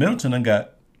 Yeah. Middleton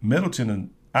and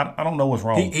I don't know what's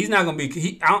wrong. He's not gonna be.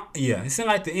 It seems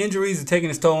like the injuries are taking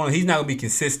its toll on him. He's not gonna be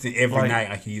consistent every night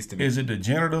like he used to be. Is it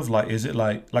degenerative? Like, is it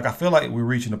like I feel like we're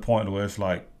reaching a point where it's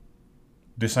like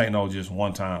this ain't no just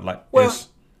one time. Like, it's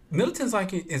Middleton's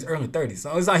like in his early 30s,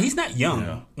 so it's like he's not young.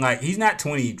 Yeah. Like he's not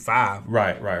 25.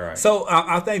 right. So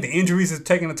I think the injuries is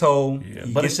taking a toll. Yeah,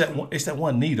 but it's that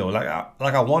one knee though. Like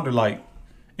I wonder, like,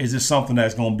 is this something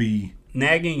that's gonna be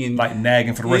nagging and like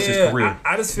nagging for the rest of his career?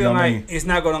 I just feel You know what I like mean? it's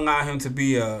not going to allow him to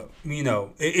be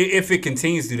if it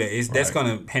continues to do that, that's Right.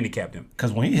 going to handicap him.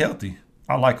 Because when he healthy,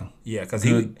 I like him. Yeah, because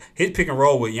Good. his pick and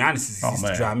roll with Giannis used to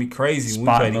man. drive me crazy when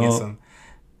we Spotting played against up. him.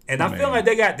 And I Man. feel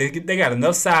like they got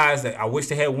enough size that I wish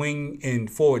they had wing and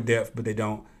forward depth, but they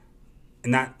don't.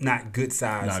 Not good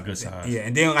size. Not good size. Yeah,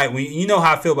 and then like when you know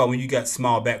how I feel about when you got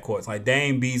small backcourts like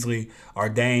Dame Beasley or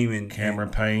Dame and Cameron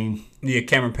Payne.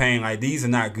 Cameron Payne, like these are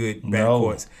not good No.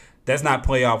 backcourts. That's not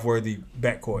playoff worthy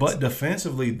backcourts. But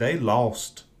defensively, they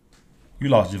lost. You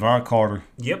lost Javon Carter.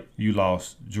 Yep. You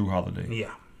lost Drew Holiday. Yeah.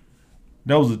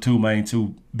 Those are the two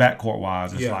backcourt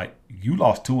wise. It's Yeah. like you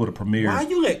lost two of the premier. Why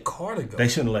you let Carter go? They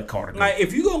shouldn't have let Carter go. Like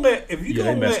if you gonna let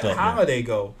they messed up, man. Holiday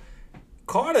go,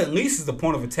 Carter at least is the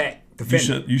point of attack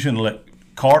defender. you shouldn't let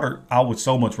Carter. I would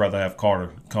so much rather have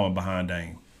Carter coming behind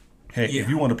Dame. Heck, Yeah. if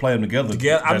you want to play them together,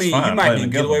 I that's mean, fine. you might Play can them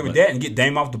get together, away with but- that and get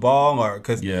Dame off the ball, or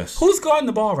because Yes. who's guarding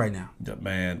the ball right now?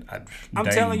 Man, I'm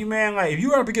Dame- telling you, man. Like if you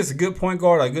run up against a good point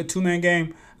guard, like a good 2-man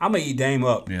game, I'm gonna eat Dame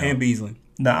up Yeah. and Beasley.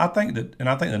 Now I think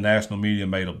the national media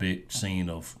made a big scene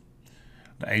of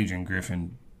the Adrian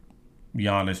Griffin,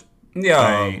 Giannis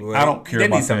Yeah, thing. I don't care they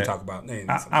about need something that. to talk about.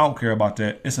 I don't care about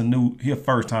that. It's he a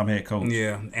first time head coach.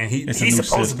 Yeah, and he's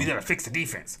supposed to be there to fix the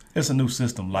defense. It's a new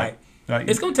system. Like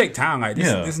it's gonna take time. Like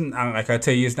this, this is, like I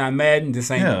tell you, it's not Madden.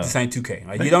 This ain't 2K.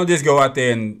 Like you don't just go out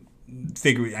there and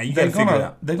figure it out. You gotta figure it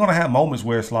out. They're gonna have moments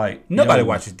where it's like nobody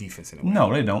watches defense anymore.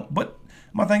 No, they don't. But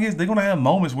my thing is, they're gonna have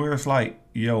moments where it's like,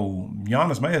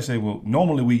 Giannis may have said, well,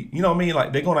 normally we, you know what I mean?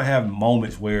 Like they're gonna have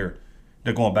moments where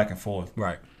they're going back and forth.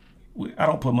 Right. I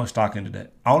don't put much stock into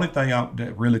that. The only thing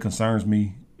that really concerns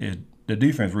me is the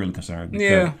defense. Really concerns me.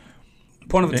 Yeah.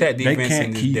 Point of attack defense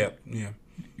and his depth. Yeah.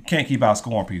 Can't keep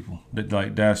outscoring people.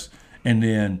 And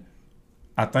then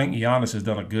I think Giannis has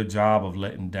done a good job of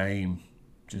letting Dame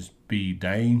just be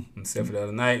Dame. Except for the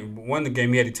other night, one the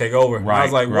game he had to take over. Right. I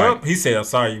was like, well, he said, "I'm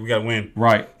sorry, we got to win."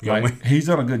 Right. He's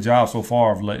done a good job so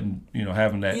far of letting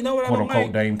having that quote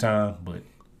unquote Dame time, but.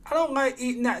 I don't like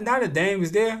now that Dame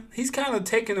is there. He's kind of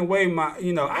taking away my.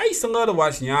 I used to love to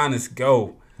watch Giannis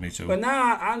go. Me too. But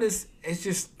now it's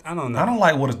just I don't know. I don't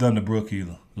like what it's done to Brook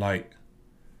either. Like,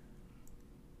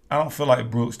 I don't feel like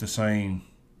Brook's the same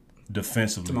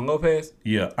defensively. To Lopez.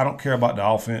 Yeah, I don't care about the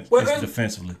offense. It's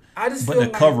defensively. But the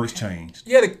coverage changed.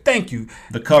 Yeah, thank you.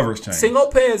 The coverage changed. See,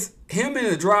 Lopez, him in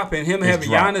the drop and him having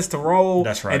Giannis to roll.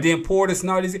 That's right. And then Portis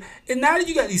and all these. And now that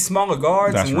you got these smaller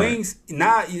guards and wings,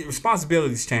 now your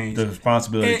responsibilities change. The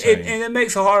responsibilities change. And it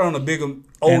makes it harder on a bigger,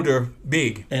 older,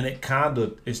 big. And it kind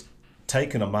of is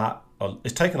taking him out.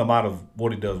 It's taking him out of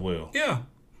what he does well. Yeah.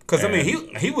 Because,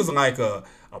 he was like a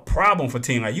problem for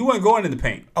team. Like, you weren't going in the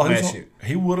paint last year.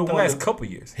 He would have won the last couple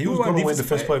years. He was going to win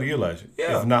Defensive Player of the Year last year.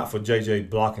 Yeah. If not for JJ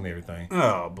blocking everything.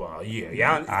 Oh, well,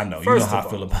 yeah. I know. You know how I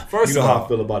feel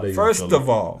about it. First of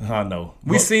all, I know.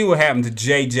 We seen what happened to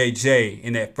JJJ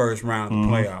in that first round of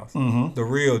the playoffs. Mm-hmm. The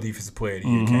real Defensive Player of the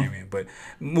Year came in. But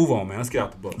move on, man. Let's get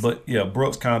out the books. But, yeah,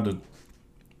 Brooks kind of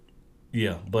 –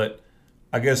 yeah. But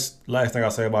I guess last thing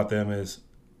I'll say about them is –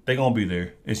 they're going to be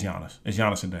there. It's Giannis. It's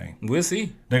Giannis and Dame. We'll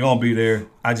see. They're going to be there.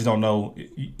 I just don't know.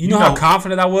 You know how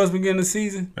confident I was beginning the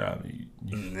season?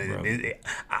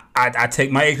 I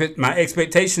take my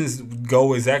expectations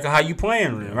go exactly how you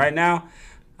playing. Yeah. Right now,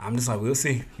 I'm just like, we'll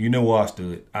see. You know where I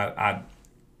stood. I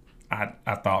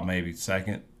thought maybe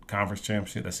second conference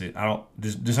championship. That's it. I don't.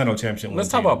 This ain't no championship. Let's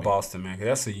talk about Boston, man, because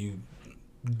that's what you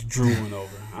drooling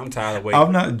over. I'm tired of waiting.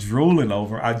 I'm not drooling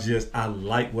over. I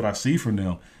like what I see from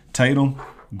them. Tatum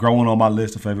growing on my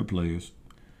list of favorite players,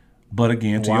 but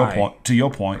again, to your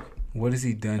point, what has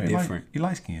he done different? He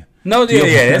light skin. No,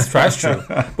 that's true.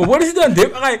 But what has he done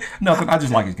different? Like nothing. I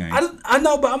just like his game. I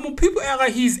know, but people act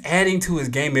like he's adding to his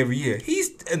game every year.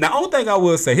 The only thing I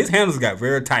will say, his handles got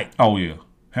very tight. Oh yeah,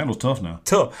 handles tough now.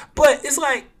 Tough, but it's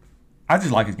like I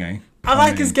just like his game. I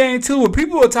like his game too. When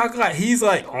people are talking like he's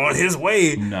like on his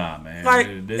way, nah, man.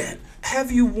 Like, have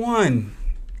you won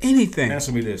anything?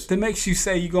 Answer me this. That makes you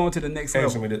say you're going to the next level.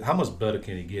 Answer me this. How much better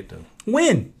can he get though?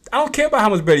 Win. I don't care about how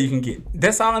much better you can get.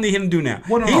 That's all I need him to do now.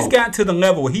 He's gotten to the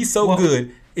level where he's so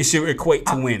good it should equate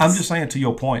to wins. I'm just saying to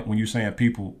your point when you're saying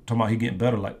people talking about he getting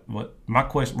better. Like, what my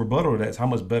rebuttal to that is how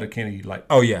much better can he like?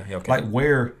 Oh yeah, okay. Like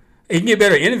where. He can get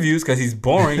better interviews because he's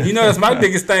boring. That's my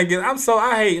biggest thing.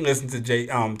 I hate listening to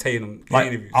Tatum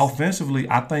interviews. Offensively,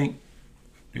 I think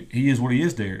he is what he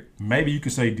is there. Maybe you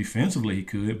could say defensively he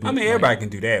could. But everybody can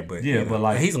do that. But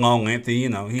but he's long, lengthy.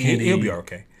 He'll be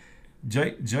okay.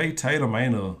 Jay Tatum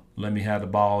ain't a let me have the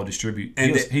ball, distribute.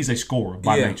 He's a scorer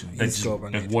by nature. That's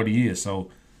what he is.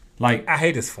 So. Like I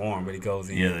hate his form, but he goes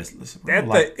in. Yeah, it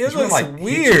looks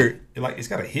weird. It's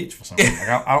got a hitch for something.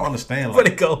 Like, I don't understand. But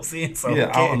it goes in. So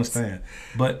yeah, I don't understand.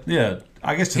 But yeah,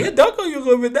 I guess he'll dunk on you a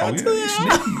little bit now too. He's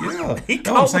sneaky.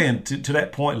 Yeah, what I'm saying to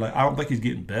that point. Like I don't think he's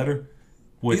getting better.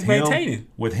 He's maintaining.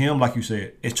 With him, like you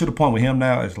said, it's to the point with him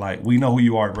now. It's like we know who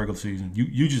you are in regular season.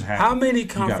 You just have. How many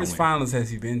conference finals has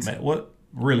he been to? Man, what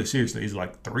really seriously? Is it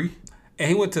like 3? And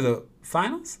he went to the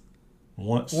finals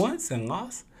once and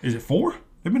lost. Is it 4?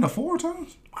 They've been there 4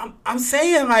 times? I'm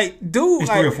saying, like, dude. It's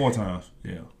 3 or 4 times,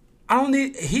 yeah.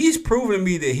 He's proven to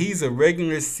me that he's a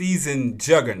regular season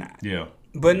juggernaut. Yeah.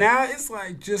 But now it's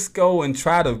like, just go and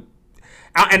try to.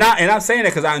 And I'm saying that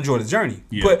because I enjoy the journey.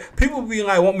 Yeah. But people be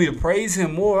like, want me to praise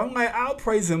him more. I'm like, I'll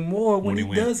praise him more when he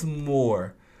does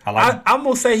more. I'm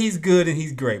going to say he's good and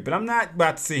he's great. But I'm not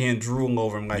about to sit here and drool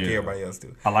over him like everybody else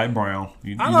do. I like Brown.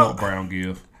 You know what Brown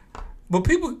give. But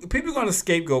people gonna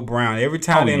scapegoat Brown every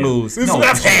time they lose. His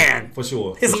left hand, for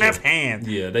sure. His left hand.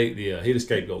 Yeah, he the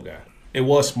scapegoat guy. It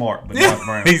was Smart, but now it's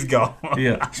Brown. He's gone.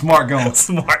 Yeah, Smart gone.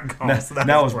 Smart gone.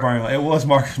 Now it's Brown. It was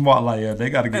Smart. Like they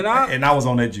got to get. And I was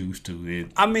on that juice too.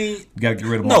 Got to get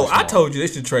rid of. No, I told you they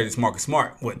should trade Marcus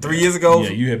Smart. What 3 years ago? Yeah,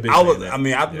 you had big.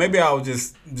 maybe I was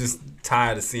just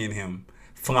tired of seeing him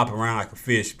flop around like a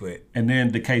fish. But and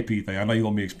then the KP thing. I know you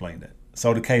want me to explain that.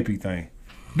 So the KP thing.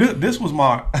 This was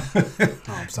my.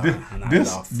 I'm sorry.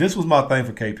 This was my thing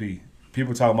for KP.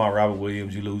 People talking about Robert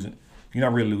Williams. You losing. You're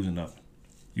not really losing nothing.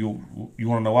 You want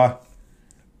to know why?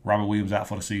 Robert Williams out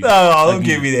for the season. No, don't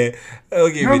give me that.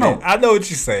 Don't give me that. I know what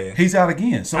you're saying. He's out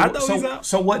again. So I know he's out.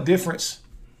 So what difference?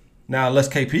 Now, unless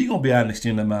KP gonna be out an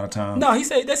extended amount of time. No,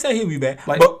 they say he'll be back.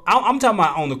 But I'm talking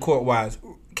about on the court wise.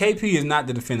 KP is not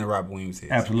the defender Robert Williams is.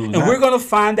 Absolutely and not. we're going to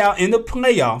find out in the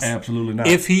playoffs. Absolutely not.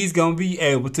 If he's going to be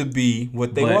able to be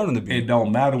what they want him to be. It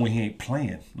don't matter when he ain't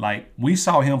playing. Like, we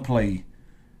saw him play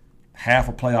half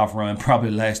a playoff run probably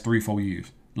the last 3-4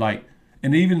 years. Like,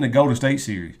 and even in the Golden State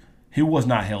series, he was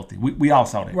not healthy. We all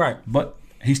saw that. Right. But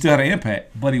he still had an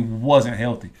impact, but he wasn't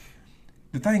healthy.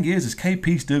 The thing is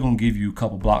KP still going to give you a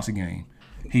couple blocks a game.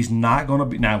 He's not going to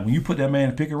be. Now, when you put that man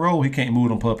in pick and roll, he can't move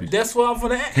them puppies. That's what I'm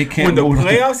going to ask. He can't when move the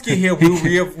playoffs get here,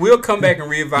 we'll come back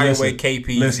and reevaluate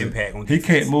KP's impact on defense.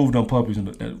 He can't move them puppies.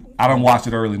 I done watched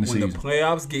it early in the season. When the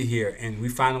playoffs get here and we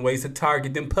find ways to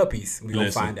target them puppies, we're going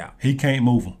to find out. He can't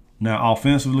move them. Now,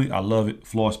 offensively, I love it.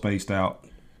 Floor spaced out.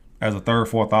 As a third,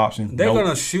 fourth option. They're going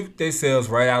to shoot themselves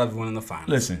right out of winning the finals.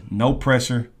 Listen, no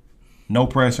pressure. No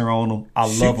pressure on them. I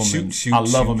love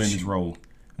him in his role.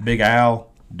 Big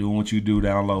Al, doing what you do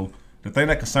down low. The thing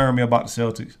that concerned me about the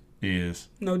Celtics is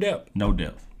no depth. No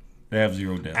depth. They have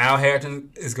zero depth. Al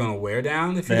Harrington is going to wear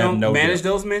down if you don't manage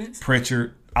those minutes.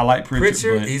 Pritchard, I like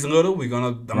Pritchard. He's little. We're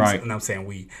going to. I'm saying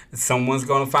we. Someone's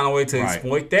going to find a way to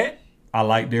exploit that. I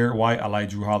like Derek White. I like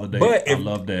Drew Holiday. I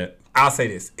love that. I'll say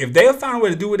this: if they'll find a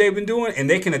way to do what they've been doing, and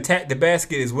they can attack the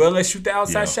basket as well as shoot the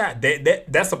outside shot,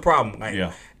 that's a problem.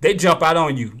 Like they jump out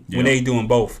on you when they doing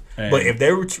both. But if they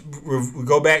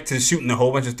go back to shooting a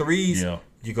whole bunch of threes,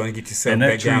 you're going to get yourself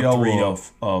back down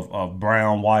 3-0. Of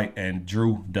Brown, White, and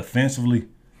Drew defensively,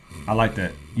 I like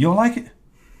that. You don't like it?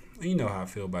 You know how I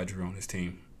feel about Drew on this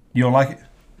team. You don't like it?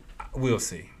 We'll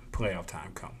see. Playoff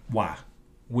time come. Why?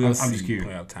 I'm just curious.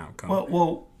 Playoff time come.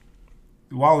 Well,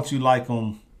 why don't you like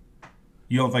him?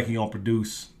 You don't think he's going to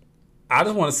produce? I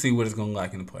just want to see what it's going to look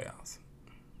like in the playoffs.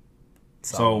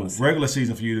 So regular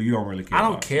season for you don't really care. I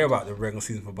don't care about the regular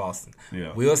season for Boston.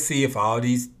 Yeah. We'll see if all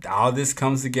this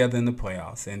comes together in the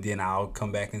playoffs, and then I'll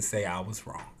come back and say I was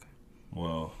wrong.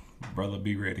 Well, brother,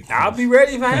 be ready. I'll be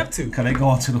ready if I have to. Cause they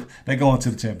going to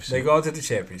the championship. They going to the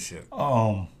championship.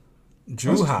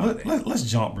 Drew Holiday. Let's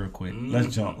jump real quick.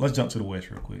 Mm-hmm. Let's jump to the West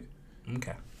real quick.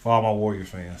 Okay. For all my Warriors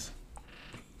fans,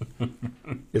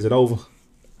 is it over?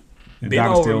 Been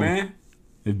over, man.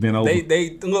 It's been over.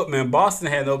 They look, man. Boston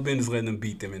had no business letting them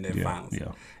beat them in their finals.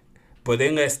 Yeah. But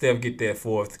they let Steph get their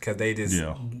fourth because they just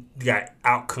got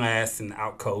outclassed and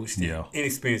outcoached. Yeah. And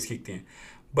inexperience kicked in.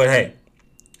 But hey,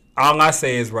 all I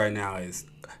say is right now is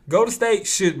Golden State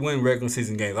should win regular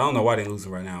season games. I don't know why they're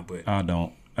losing right now, but I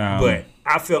don't. But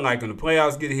I feel like when the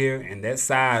playoffs get here and that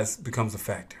size becomes a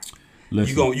factor.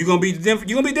 Listen. You gonna beat Denver?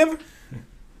 You gonna beat Denver?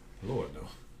 Lord no.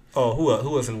 Oh,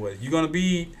 who else in the West? You gonna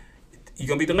beat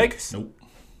the Lakers? Nope.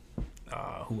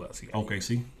 Who else?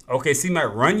 OKC. OKC might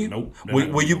run you. Nope.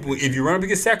 Will you? If you run up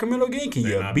against Sacramento again, can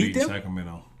you beat them?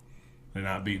 Sacramento. They're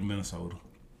not beating Minnesota.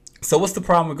 So what's the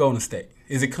problem with Golden State?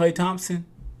 Is it Klay Thompson?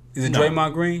 Is it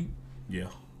Draymond Green? Yeah.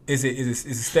 Is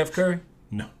it Steph Curry?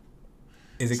 No.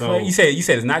 Is it Klay? You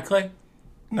said it's not Klay?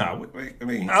 No. I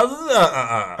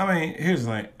mean, here's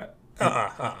the thing.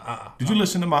 Did you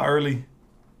listen to my early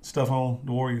stuff on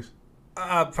the Warriors?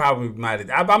 I probably might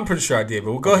have. I'm pretty sure I did,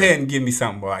 but go ahead and give me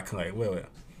something about Klay. Well,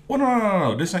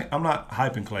 no. This ain't. I'm not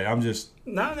hyping Klay. I'm just.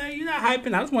 No, you're not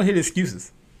hyping. I just want to hear the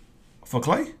excuses. For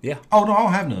Klay? Yeah. Oh no, I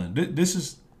don't have none. This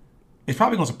is. It's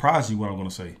probably gonna surprise you what I'm gonna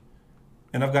say,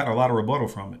 and I've gotten a lot of rebuttal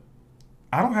from it.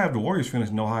 I don't have the Warriors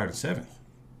finishing no higher than 7th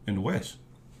in the West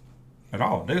at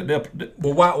all.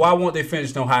 Well, why won't they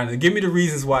finish no higher? Give me the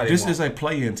reasons why. This is a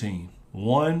play-in team.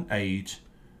 1, age.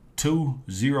 2,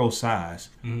 0 size.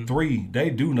 3, they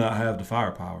do not have the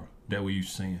firepower that we used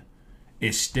to seeing.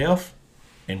 It's Steph,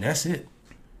 and that's it.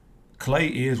 Klay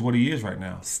is what he is right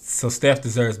now. So Steph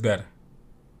deserves better.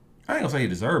 I ain't gonna say he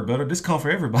deserves better. This come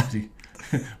for everybody.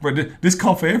 But this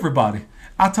come for everybody.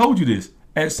 I told you this.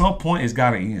 At some point, it's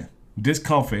got to end. This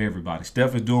come for everybody.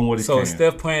 Steph is doing what he can. So is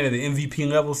Steph playing at the MVP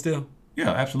level still?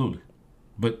 Yeah, absolutely.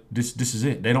 But this is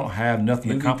it. They don't have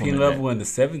nothing to complement MVP level in the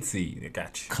 7th seed. They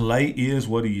got you. Klay is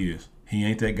what he is. He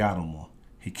ain't that guy no more.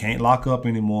 He can't lock up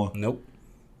anymore. Nope.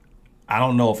 I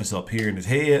don't know if it's up here in his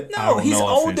head. No, he's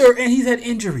older and he's had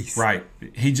injuries. Right.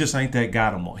 He just ain't that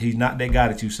guy no more. He's not that guy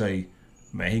that you say,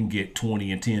 man, he can get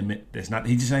 20 and 10 minutes.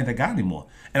 He just ain't that guy anymore.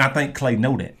 And I think Klay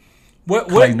know that.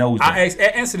 Klay knows that.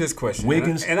 Answer this question.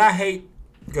 Wiggins. And I hate.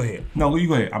 Go ahead. No, you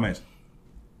go ahead. I'm asking.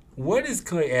 What is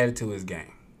Klay added to his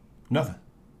game? Nothing.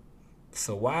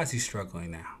 So why is he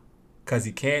struggling now? Because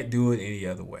he can't do it any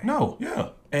other way. No, yeah.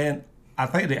 And I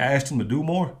think they asked him to do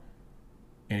more,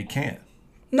 and he can't.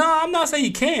 No, I'm not saying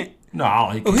he can't. No,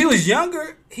 he can't. If he was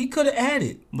younger, he could have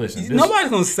added. Listen, nobody's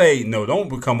going to say, no, don't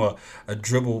become a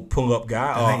dribble pull-up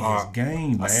guy that ain't his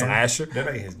game, man. A slasher. That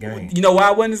ain't his game. You know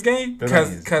why it wasn't his game? Because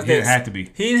he didn't have to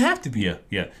be. He didn't have to be.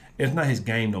 Yeah. It's not his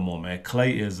game no more, man.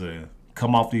 Klay is a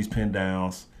come off these pin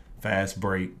downs, fast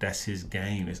break. That's his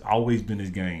game. It's always been his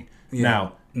game.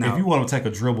 Yeah. Now, if you want to take a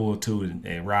dribble or two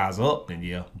and rise up, then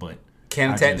yeah, but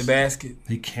can't attack the basket.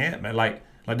 He can't, man. Like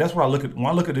that's what I look at when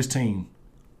I look at this team.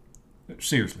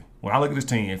 Seriously, when I look at this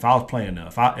team, if I was playing them,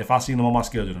 if I seen them on my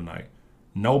schedule tonight,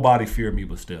 nobody feared me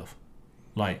but Steph.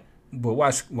 Like, but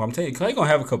watch. Well, I'm telling you, Klay gonna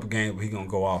have a couple games, but he gonna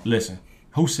go off. Listen,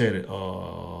 who said it?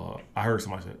 I heard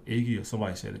somebody say Iggy or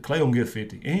somebody said it. Klay gonna get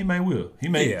 50, and he may will. He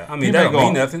may. Yeah, I mean that don't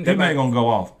mean nothing. He may gonna go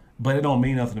off, but it don't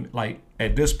mean nothing to me. Like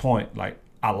at this point, like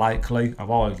I like Klay. I've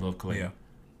always loved Klay. Yeah.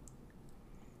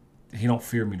 He don't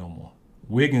fear me no more.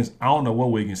 Wiggins, I don't know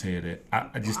what Wiggins had at.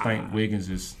 I just think Wiggins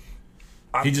is.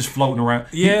 He just floating around.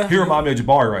 Yeah. He remind me of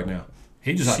Jabari right now.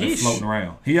 He just out there floating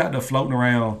around. He out there floating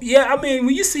around. Yeah, I mean,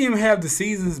 when you see him have the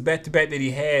seasons back-to-back that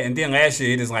he had, and then last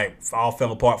year it just like all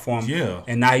fell apart for him. Yeah.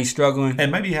 And now he's struggling.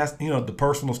 And maybe he has, the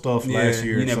personal stuff last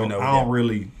year. You never know. I don't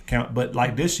really count. But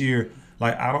like this year,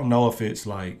 like I don't know if it's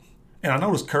like, and I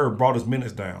noticed Kerr brought his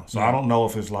minutes down. So I don't know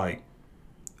if it's like.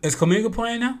 Is Kuminga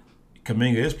playing now?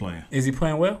 Kuminga is playing. Is he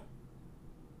playing well?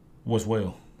 Was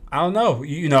well. I don't know.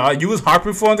 You was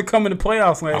harping for him to come in the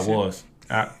playoffs last year. I was.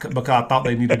 Because I thought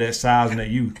they needed that size and that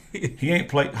youth. He ain't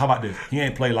played. How about this? He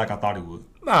ain't played like I thought he would.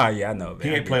 Nah, yeah, I know. Man. He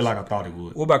ain't played like I thought he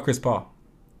would. What about Chris Paul?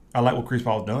 I like what Chris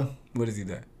Paul's done. What has he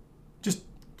done? Just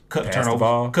cut Pass turnovers. the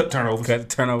ball. Cut turnovers. Cut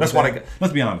turnovers. That's why they got.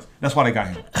 Let's be honest. That's why they got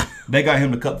him. They got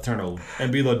him to cut the turnover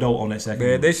and be the adult on that second.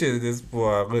 Man, they should have just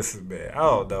listen, man. I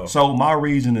don't know. So my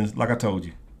reason is like I told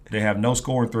you. They have no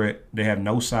scoring threat. They have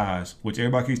no size, which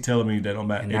everybody keeps telling me that don't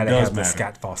matter. And it now does they have matter. the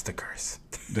Scott Foster curse.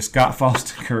 The Scott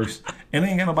Foster curse. And they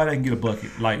ain't got nobody that can get a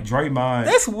bucket. Like Draymond.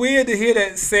 That's weird to hear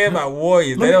that said about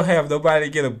Warriors. They don't have nobody to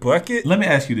get a bucket. Let me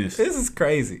ask you this. This is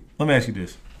crazy. Let me ask you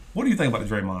this. What do you think about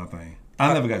the Draymond thing?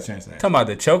 I never got a chance to ask. Talking about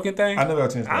the choking thing? I never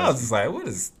got a chance to ask. I was just like, what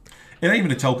is... It ain't even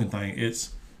the choking thing.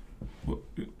 It's...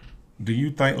 Do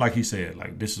you think, like he said,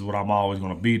 like this is what I'm always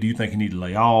going to be? Do you think he need to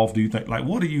lay off? Do you think, like,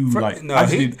 what do you like? No, I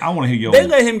want to hear your. They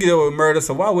let him get away with murder,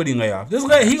 so why would he lay off?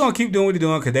 He gonna keep doing what he's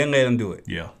doing because they let him do it.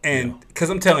 Yeah. And because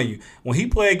I'm telling you, when he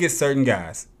play against certain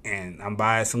guys, and I'm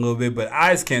biased a little bit, but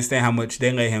I just can't stand how much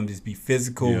they let him just be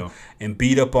physical and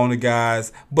beat up on the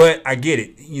guys. But I get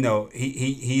it.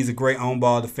 He's a great on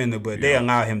ball defender, but they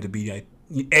allow him to be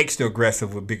extra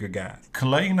aggressive with bigger guys.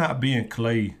 Klay not being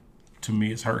Klay, to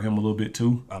me, it's hurt him a little bit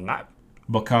too. A lot.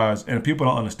 Because, and people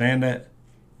don't understand that,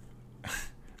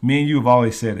 me and you have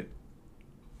always said it,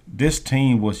 this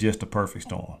team was just the perfect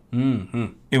storm. Mm-hmm.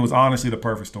 It was honestly the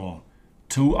perfect storm.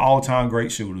 2 all-time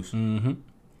great shooters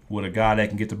with a guy that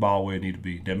can get the ball where it need to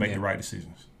be, that make the right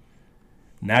decisions.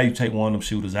 Now you take one of them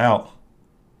shooters out,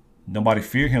 nobody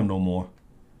fear him no more.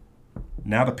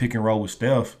 Now the pick and roll with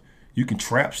Steph, you can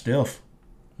trap Steph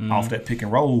off that pick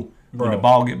and roll. Bro. When the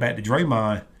ball get back to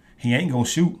Draymond, he ain't going to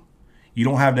shoot. You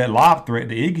don't have that lob threat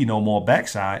to Iggy no more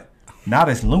backside. Now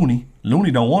that's Looney. Looney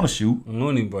don't want to shoot.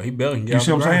 Looney, but he barely can get You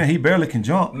see what I'm saying? He barely can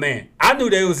jump. Man, I knew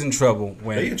they was in trouble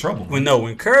when they in trouble.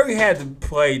 When Curry had to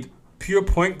play pure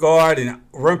point guard and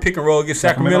run pick and roll against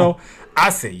Sacramento, I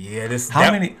said, yeah,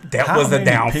 that was the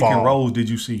downfall. Pick and rolls did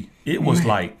you see? It was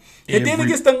like it did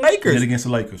against the Lakers. Did against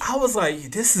the Lakers. I was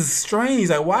like, this is strange.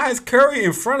 Like, why is Curry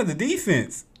in front of the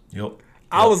defense? Yep.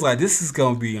 I was like, this is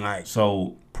gonna be like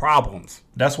problems.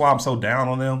 That's why I'm so down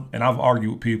on them. And I've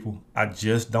argued with people. I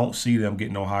just don't see them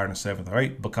getting no higher than 7th or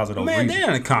 8th because of those reasons. Man, they're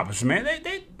an accomplishment.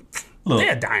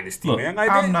 They're a dynasty, man. Like,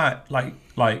 I'm not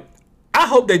like. I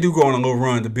hope they do go on a little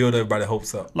run to build everybody's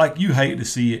hopes up. Like, you hate to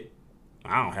see it.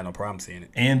 I don't have no problem seeing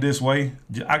it. And this way,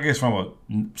 I guess from a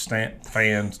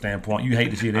fan standpoint, you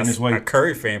hate to see it in this way. A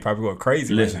Curry fan probably go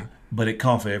crazy. Listen, but it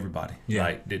comes for everybody. Yeah.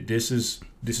 Like, this is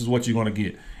what you're going to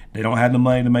get. They don't have the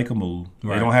money to make a move.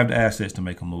 Right. They don't have the assets to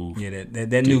make a move. Yeah,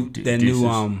 that new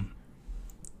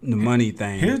the money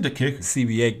thing. Here's the kicker.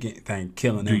 CBA thing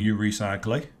killing them. Do you re-sign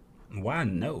Klay? Why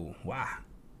no? Why?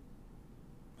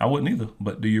 I wouldn't either.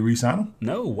 But do you re-sign him?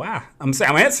 No. Why? I'm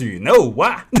answering you. No.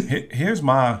 Why? Here's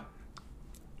my.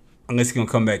 Unless he's gonna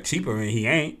come back cheaper, and he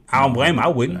ain't. I don't blame him. I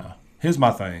wouldn't. No. Here's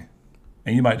my thing,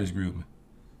 and you might disagree with me.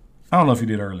 I don't know if you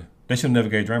did earlier. They should have never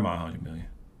gave Draymond $100 million.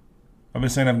 I've been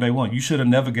saying that from day one. You should have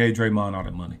never gave Draymond all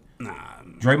that money. Nah.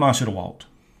 Draymond should have walked.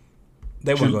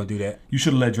 They weren't going to do that. You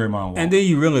should have let Draymond walk. And then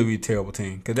you really be a terrible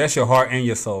team because that's your heart and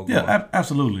your soul. Yeah,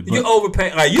 absolutely. You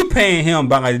overpay, like you paying him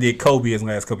by like they did Kobe his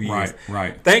last couple years.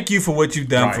 Right. Thank you for what you've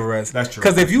done for us. That's true.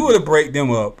 Because if you would have break them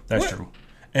up, that's true.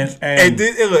 And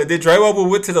did Draymond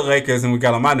went to the Lakers and we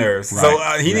got on my nerves. Right,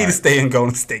 so he need to stay in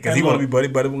Golden State because he want to be buddy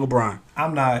with LeBron.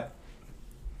 I'm not.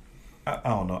 I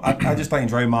don't know. I just think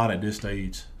Draymond at this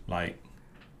stage, like,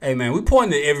 hey man, we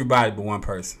pointing at everybody but one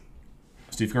person.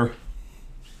 Steve Kerr.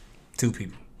 2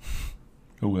 people.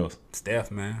 Who else?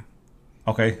 Steph, man.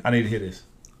 Okay, I need to hear this.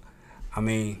 I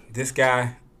mean, this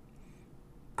guy.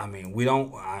 I mean, we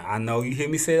don't. I know you hear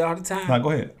me say it all the time. No,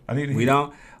 go ahead. I need to hear.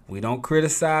 We don't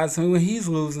criticize him when he's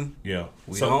losing. Yeah.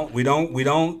 We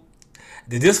don't.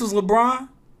 This was LeBron,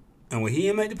 and when he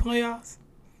didn't make the playoffs,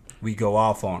 we go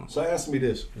off on him. So ask me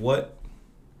this: What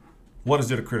is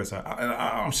there to criticize?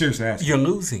 I'm seriously asking. You're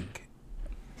losing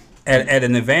at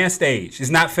an advanced stage.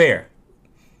 It's not fair.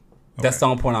 Okay. That's the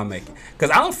only point I'm making.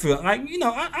 Because I don't feel like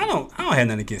I don't have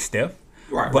nothing against Steph.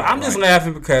 Right. But I'm just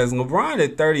laughing because LeBron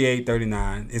at 38,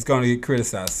 39 is going to get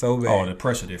criticized so bad. Oh, the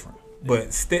pressure different.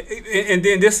 But and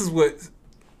then this is what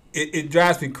it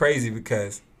drives me crazy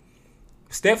because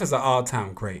Steph is an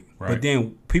all-time great. Right. But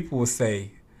then people will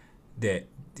say that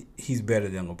he's better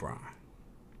than LeBron.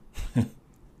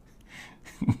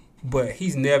 But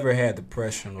he's never had the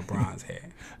pressure LeBron's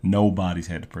had. Nobody's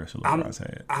had the pressure LeBron's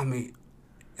had. I mean,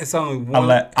 it's only one.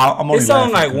 It's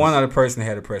only like one other person that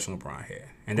had the pressure LeBron had,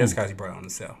 and that's because he brought it on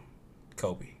himself.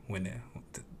 Kobe, when the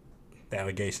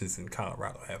allegations in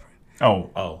Colorado happened.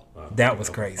 That was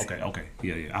crazy. Okay.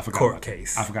 Yeah. I forgot. Court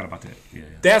case. I forgot about that. Yeah.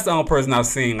 That's the only person I've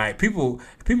seen. Like people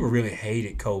really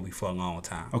hated Kobe for a long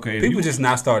time. Okay. People just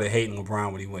now started hating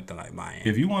LeBron when he went to like Miami.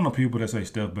 If you want the people that say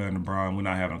Steph better than LeBron, we're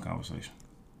not having a conversation.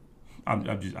 I'm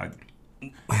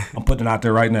putting it out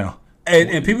there right now.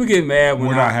 And people get mad when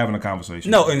we're not having a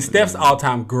conversation. No, and Steph's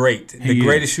all-time great, the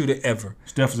greatest shooter ever.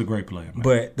 Steph is a great player, man.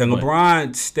 But the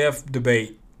LeBron-Steph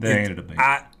debate, that ain't a debate.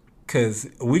 Because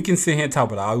we can sit here and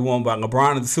talk about all we want about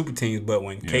LeBron and the super teams, but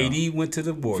when KD went to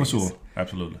the Warriors, for sure,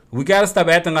 absolutely, we got to stop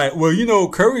acting like, well,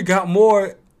 Curry got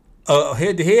more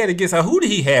head-to-head against her. Who did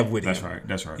he have with him? That's right.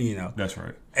 That's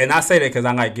right. And I say that because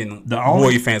I like getting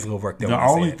Warrior fans a little worked up. The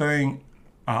only thing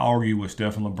I argue with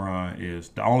Steph and LeBron is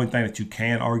the only thing that you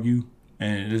can argue,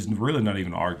 and it is really not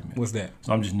even an argument. What's that?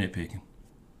 So I'm just nitpicking.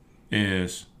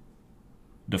 Is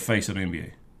the face of the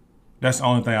NBA. That's the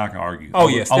only thing I can argue.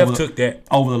 Steph took that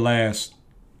over the last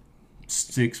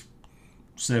 6-7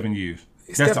 years.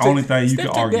 That's the only thing you can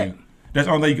argue. That's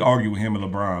the only thing you can argue with him and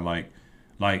LeBron.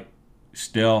 Like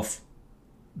Steph,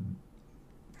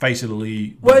 face of the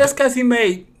league. Well, that's because he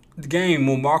made the game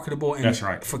more marketable and that's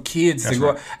right. for kids to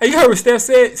go. And you heard what Steph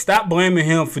said? Stop blaming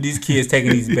him for these kids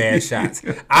taking these bad shots.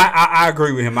 I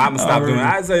agree with him. I'm gonna stop doing it.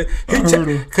 I say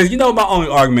because my only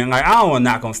argument. Like I don't want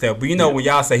to knock on Steph, but when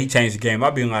y'all say he changed the game,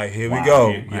 I've been like, here we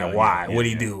go. Why?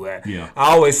 What'd he do? I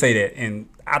always say that, and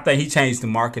I think he changed the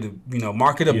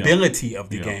marketability of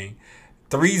the game.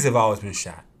 Threes have always been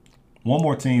shot. One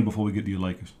more team before we get to your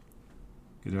Lakers,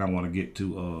 because then I want to get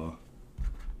to.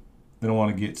 Then I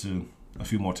want to get to a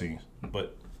few more teams,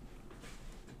 but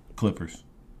Clippers.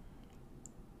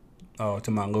 Oh,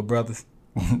 to my little brothers.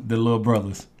 The little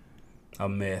brothers. A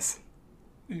mess.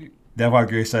 That's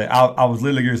what I was say. I was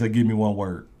literally going to say, give me one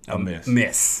word. A mess.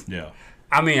 Mess. Yeah.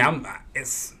 I mean, I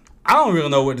don't really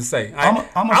know what to say.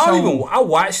 I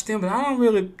watched them, but I don't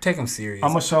really take them serious.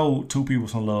 I'm gonna show two people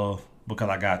some love because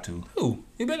I got to. Who?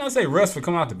 You better not say Russ for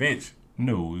coming out the bench.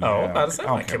 No. I'm about to say I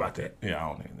don't care about that. Yeah, I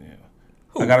don't think. Yeah.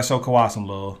 Who? I gotta show Kawhi some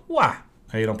love. Why?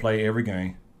 He don't play every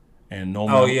game, and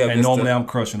normally I'm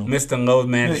crushing him. Mr. Load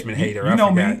Management hater. You know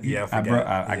me. Yeah,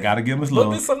 I gotta give him his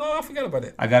love. I forgot about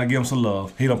that. I gotta give him some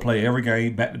love. He don't play every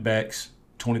game, back to backs,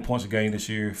 20 points a game this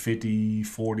year, 50,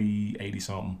 40, 80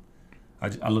 something.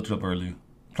 I looked it up earlier.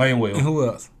 Playing well. And who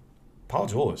else? Paul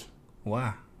George.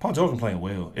 Why? Paul George been playing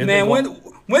well. Man,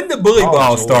 when the bully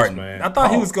ball starting? I thought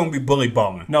he was going to be bully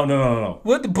balling. No.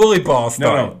 When the bully ball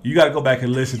starting? No. You got to go back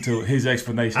and listen to his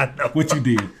explanation. I know. What you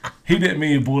did. He didn't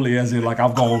mean bully as in like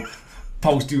I'm going to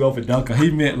post you over dunker. He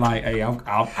meant like, hey,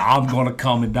 I'm going to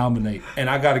come and dominate.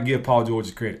 And I got to give Paul George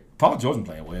his credit. Paul George been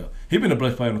playing well. He's been the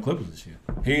best player on the Clippers this year.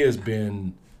 He has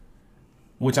been,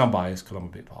 which I'm biased because I'm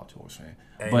a big Paul George fan.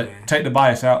 But take the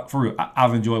bias out. For real,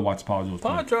 I've enjoyed watching Paul George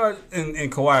play. Paul George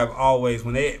and Kawhi have always,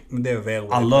 when they're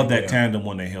available. I love that tandem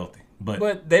when they're healthy.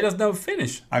 But they just never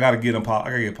finish. I got to get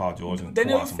Paul George and they Kawhi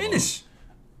never some finish.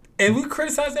 And we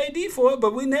criticize AD for it,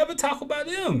 but we never talk about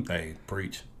them. Hey,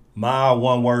 preach. My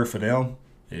one word for them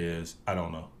is, I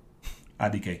don't know.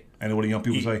 IDK. Ain't what the young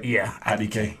people say? Yeah.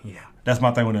 IDK. Yeah. That's my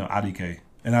thing with them, IDK.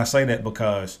 And I say that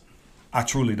because I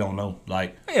truly don't know.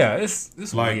 Like, yeah,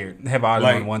 it's like, weird. They have all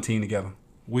on one team together.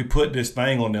 We put this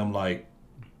thing on them like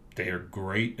they're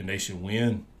great and they should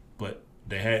win, but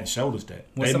they hadn't showed us that.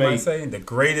 What's somebody saying? The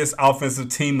greatest offensive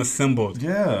team assembled.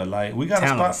 Yeah, like we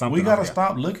gotta stop. We gotta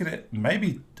stop looking at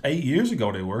maybe 8 years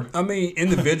ago they were. I mean,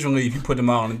 individually, if you put them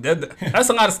on, that's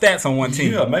a lot of stats on one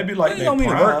team. Yeah, maybe like their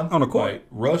prime on the court. Like,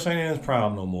 Russ ain't in his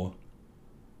prime no more.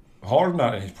 Harden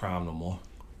not in his prime no more.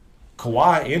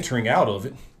 Kawhi entering out of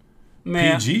it.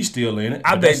 Man, PG still in it.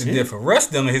 I beg to differ. Russ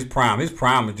still in his prime. His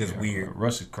prime is just weird.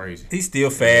 Russ is crazy. He's still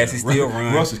fast. He still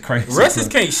runs. Russ is crazy. Russ just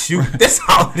can't shoot. That's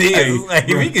all it is. Like,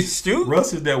 if he can shoot.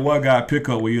 Russ is that one guy pick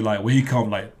up where you like, when he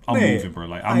come like, I'm moving, bro.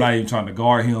 Like, I'm not even trying to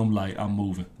guard him. Like, I'm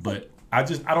moving. But I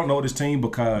don't know this team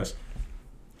because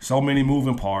so many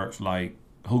moving parts. Like,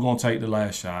 who gonna take the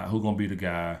last shot? Who gonna be the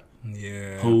guy?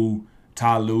 Yeah. Who?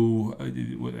 Ty Lue.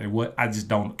 What? I just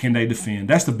don't. Can they defend?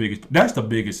 That's the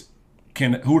biggest.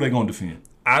 Who are they gonna defend?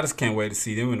 I just can't wait to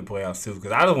see them in the playoffs too,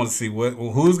 because I just want to see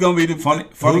who's going to be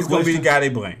who's going to be the guy they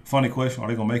blame. Funny question: are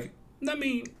they going to make it? I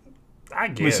mean, I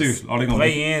guess. Seriously, are they going to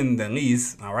play in at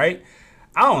least? All right.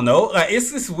 I don't know. Like,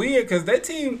 it's just weird because that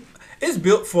team is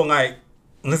built for like,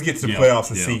 let's get to the playoffs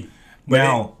and see. But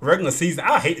now, regular season,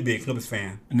 I hate to be a Clippers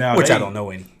fan, which I don't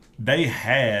know any. They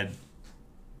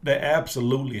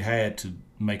absolutely had to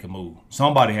make a move.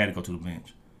 Somebody had to go to the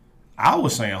bench. I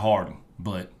was saying Harden,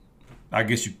 but I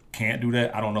guess you can't do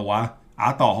that. I don't know why.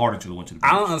 I thought Harden should have went to the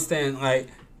bench. I don't understand. Like,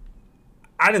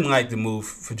 I didn't like the move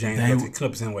for James to the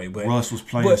Clippers anyway. But Russ was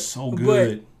playing so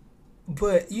good.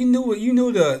 But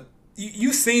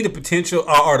you seen the potential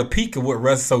or the peak of what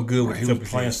Russ is so good with the Clippers. He was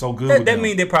playing so good. That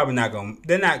means they're probably not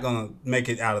gonna make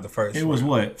it out of the first. It was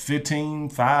what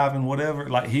 15-5 and whatever.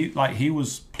 Like he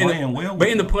was playing well. But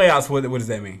in the playoffs, what does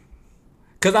that mean?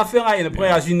 Because I feel like in the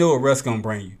playoffs, you know what Russ gonna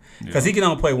bring you. Because he can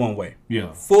only play one way.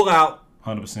 Yeah. Full out.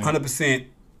 100%.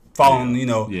 Falling.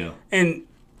 Yeah. And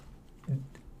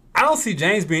I don't see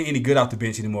James being any good off the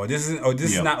bench anymore. This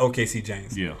is not OKC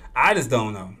James. Yeah. I just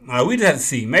don't know. We just have to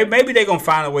see. Maybe they're gonna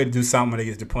find a way to do something when they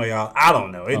get to the playoffs. I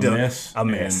don't know. A mess.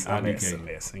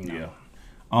 You know? Yeah.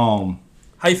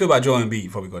 How you feel about Joel Embiid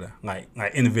before we go there? Like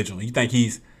individually, you think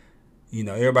he's,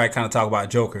 everybody kind of talk about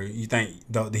Joker. You think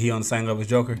he on the same level as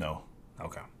Joker? No.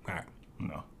 Okay. All right.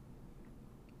 No.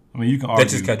 I mean, you can argue.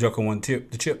 That just got Joker won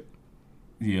the chip.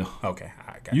 Yeah. Okay.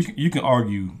 All right. Gotcha. You can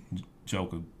argue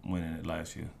Joker winning it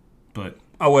last year, but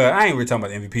I ain't really talking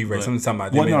about the MVP race. I'm just talking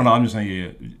about. No. I'm just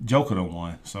saying, Joker done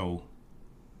won, so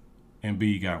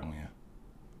Embiid got to win.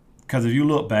 Because if you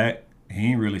look back,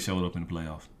 he ain't really showed up in the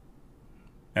playoffs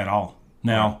at all.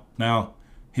 Now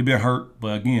he been hurt,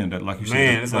 but again, that like you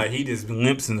said, it's like he just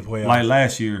limps in the playoffs. Like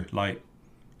last year, like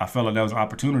I felt like that was an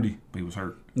opportunity, but he was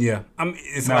hurt. Yeah, I mean,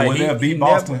 it's now, like will they beat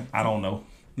Boston? I don't know.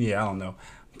 Yeah, I don't know.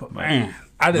 But man,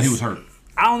 he was hurt.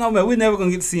 I don't know, man. We're never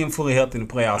gonna get to see him fully healthy in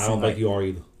the playoffs. I don't think you are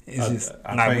either. It's just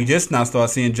we just now start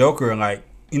seeing Joker and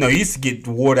he used to get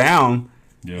wore down,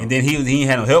 and then he ain't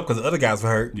had no help because the other guys were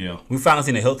hurt. Yeah, we finally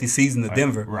seen a healthy season of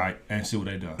Denver, right? And see what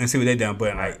they done.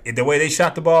 But the way they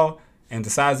shot the ball and the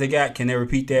size they got, can they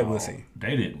repeat that? We'll see.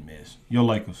 They didn't miss. Your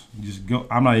Lakers, just go.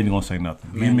 I'm not even gonna say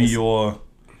nothing. Give me your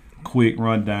quick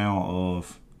rundown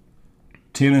of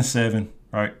 10-7,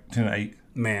 right? 10-8.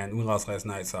 Man, we lost last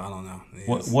night, so I don't know.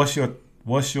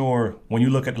 What's your when you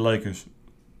look at the Lakers?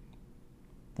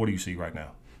 What do you see right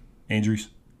now? Injuries?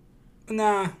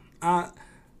 Nah, I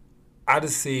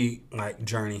just see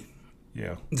journey.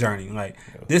 Yeah, journey.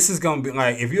 This is gonna be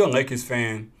if you're a Lakers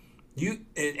fan, and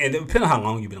depending on how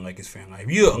long you've been a Lakers fan. If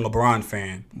you're a LeBron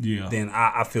fan, then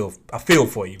I feel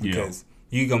for you because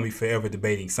you're gonna be forever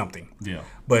debating something. Yeah.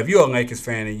 But if you're a Lakers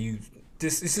fan and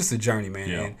it's just a journey, man.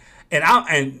 Yeah.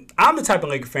 And I'm the type of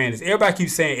Lakers fan is everybody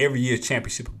keeps saying every year is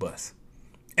championship or bust.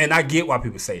 And I get why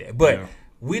people say that. But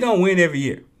we don't win every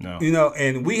year. No.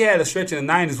 And we had a stretch in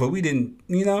the 90s where we didn't,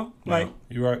 you're right.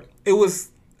 It was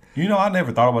I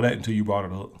never thought about that until you brought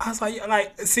it up. I was like,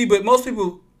 but most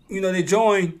people, they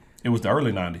join. It was the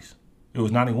early 90s. It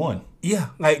was 91. Yeah,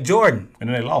 like Jordan. And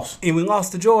then they lost. And we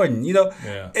lost to Jordan,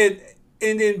 Yeah.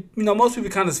 And then, most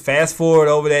people kind of fast forward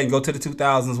over that and go to the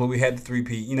 2000s where we had the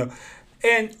three-peat,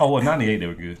 And 98 they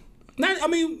were good.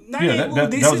 98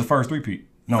 that was the first three-peat.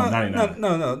 No, 99.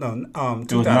 No.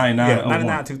 It was 99. Yeah,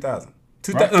 99, 2000.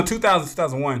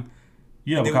 2001.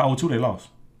 Yeah, because 02 they lost.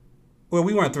 Well,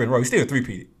 we weren't 3 in a row. We still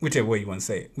three-peated, whichever way you want to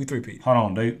say it. We three-peated. Hold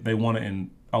on. They won it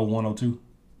in 01, 02?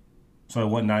 So it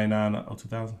wasn't 99 or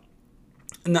 2000?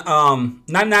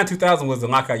 99, 2000 was the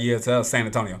lockout year to San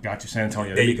Antonio. Got you, San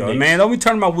Antonio. There you go. Man, don't be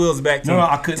turning my wheels back to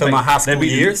my high school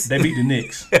years. They beat the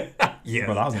Knicks. Yeah.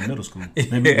 Brother, I was in middle school.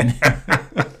 They beat the Knicks.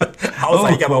 I was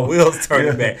like, got my wheels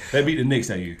turning back. They beat the Knicks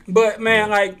that year. But man,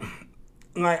 like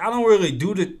I don't really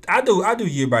do I do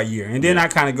year by year, and then I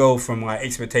kind of go from like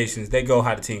expectations. They go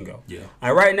how the team go. Yeah.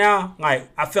 Like right now, like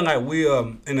I feel like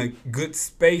we're in a good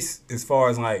space as far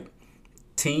as like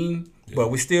team,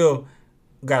 but we still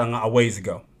got a ways to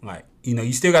go. Like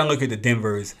you still got to look at the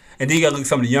Denvers, and then you got to look at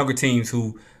some of the younger teams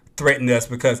who threatened us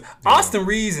because Austin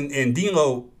Reeves and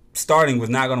D'Lo starting was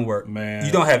not going to work. Man,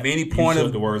 you don't have any point you of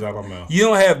took the words out of my mouth. You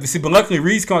don't have but luckily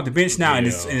Reeves come off the bench now and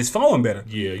it's flowing better.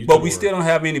 Yeah, but we still don't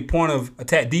have any point of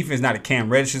attack defense. Now that Cam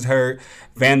Reddish is hurt,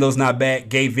 Vando's not back,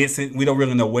 Gabe Vincent, we don't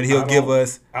really know what he'll give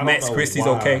us. Max Christie's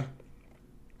okay.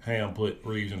 Ham put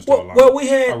Reeves in the starting line. Well, we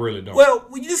had. I really don't. Well,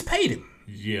 we just paid him.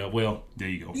 Yeah, well, there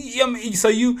you go. I mean, so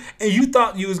you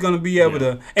thought you was gonna be able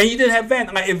to, and you didn't have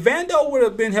Vando. Like if Vando would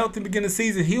have been healthy at the beginning of the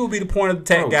season, he would be the point of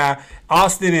attack guy.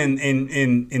 Austin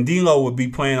and D'Lo would be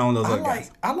playing on those other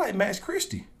guys. I like Max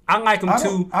Christie. I like him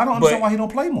too. I don't understand why he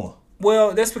don't play more.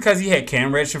 Well, that's because he had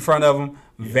Cam Reddish in front of him.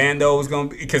 Yeah. Vando was gonna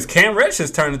be because Cam Reddish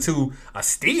has turned into a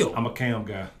steal. I'm a Cam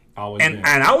guy. And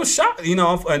I was shocked,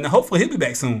 and hopefully he'll be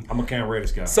back soon. I'm a Cam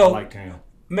Reddish guy. So I like Cam.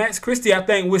 Max Christie, I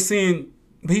think we're seeing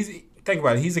think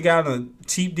about it. He's a guy on a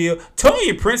cheap deal.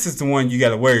 Taurean Prince is the one you got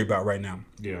to worry about right now.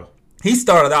 Yeah. He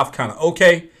started off kind of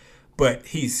okay, but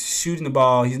he's shooting the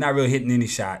ball. He's not really hitting any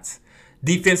shots.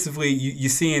 Defensively, you're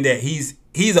seeing that he's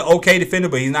an okay defender,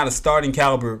 but he's not a starting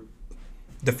caliber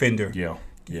defender. Yeah.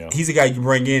 Yeah. He's a guy you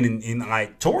bring in and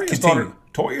like Taurean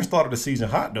started the season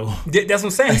hot though. That's what I'm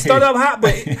saying. He started up hot,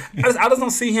 but I just don't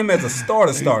see him as a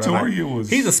starter.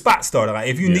 He's a spot starter. Like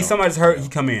if you need somebody's hurt, he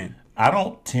come in. I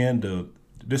don't tend to.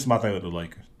 This is my thing with the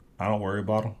Lakers. I don't worry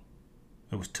about them.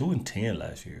 It was 2-10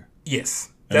 last year. Yes,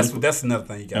 that's another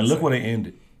thing you got. And look where they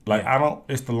ended. Like I don't.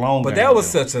 It's the long. But game, that was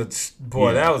such a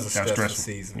boy. That was a stressful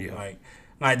season. Yeah.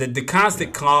 Like the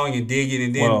constant clawing and digging,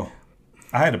 and then. Well,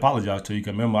 I had to apologize to you.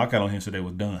 Because remember, I got on here and said they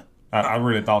was done. I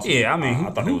really thought so. Yeah, I mean, I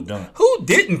thought they was done. Who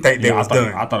didn't think they was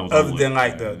done? I thought it was other than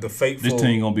like the fateful. This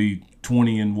team gonna be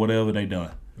 20 and whatever they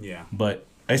done. Yeah, but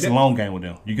it's a long game with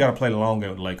them. You got to play the long game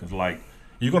with the Lakers. Like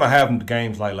you're gonna have them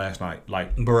games like last night.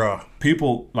 Like bruh,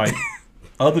 people like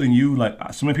other than you,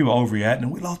 like so many people overreacting.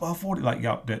 We lost by 40. Like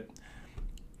y'all, that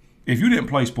if you didn't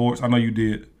play sports, I know you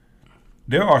did.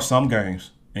 There are some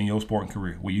games in your sporting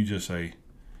career where you just say,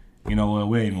 you know what,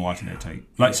 we ain't even watching that tape.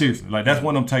 Like seriously, like that's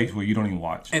one of them tapes where you don't even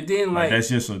watch. And then like that's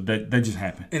just that just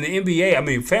happened. In the NBA, I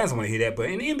mean fans want to hear that,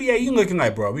 but in the NBA, you looking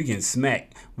like, bro, we getting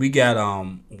smacked. We got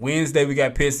Wednesday we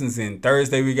got Pistons and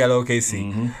Thursday we got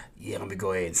OKC. Mm-hmm. Yeah, let me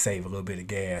go ahead and save a little bit of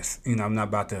gas. I'm not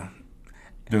about to.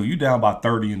 Dude, you down by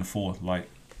 30 in the fourth, like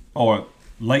or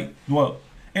late. Well,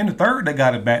 in the third they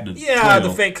got it back to 12. The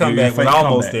fake comeback was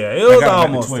almost there. It was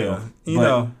almost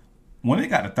there. When it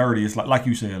got to 30, it's like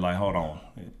you said, like hold on.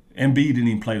 Embiid didn't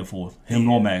even play the fourth. Him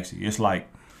nor Maxey. It's like,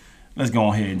 let's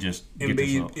go ahead and just get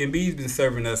this up. Embiid's been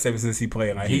serving us ever since he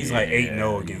played. Like he's like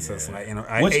 8-0 against us. Like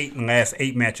 8 in the last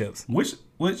 8 matchups.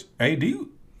 Which AD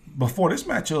before this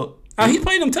matchup? He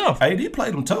played them tough. AD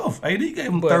played them tough. AD gave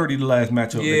him 30 the last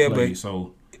matchup they played.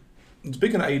 So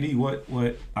speaking of AD,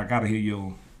 what I gotta hear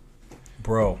you,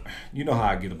 bro. You know how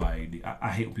I get about AD. I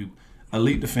hate when people.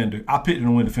 Elite defender. I picked him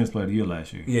to win Defense Player of the Year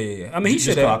last year. Yeah. I mean, he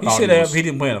should have. He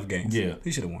didn't play enough games. Yeah.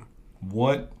 He should have won.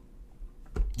 What?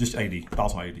 Just AD.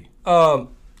 Thoughts on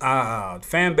AD?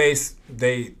 Fan base,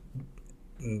 they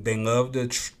love to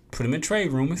put him in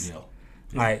trade rumors. Yeah.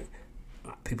 Like,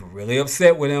 people really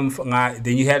upset with him.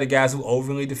 Then you had the guys who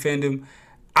overly defend him.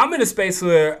 I'm in a space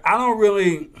where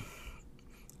I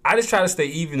just try to stay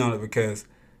even on it because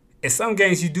in some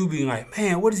games you do be like,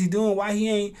 man, what is he doing? Why he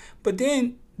ain't? But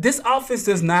then this offense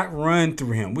does not run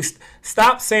through him. We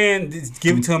stop saying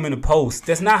give it to him in the post.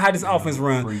 That's not how this offense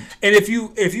runs. And if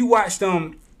you watched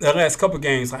the last couple of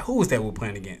games, like who was that we're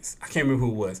playing against? I can't remember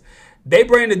who it was. They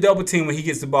bring the double team when he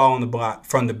gets the ball on the block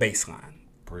from the baseline.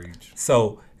 Preach.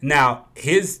 So now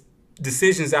his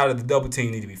decisions out of the double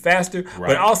team need to be faster,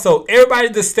 but also everybody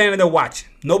just standing there watching.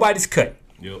 Nobody's cutting.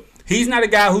 Yep. He's not a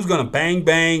guy who's gonna bang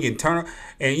and turn,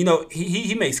 and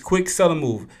he makes quick sudden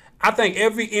move. I think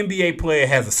every NBA player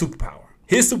has a superpower.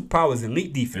 His superpower is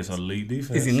elite defense. It's elite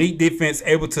defense. It's elite defense,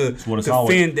 able to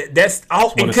defend. That's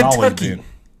all in Kentucky.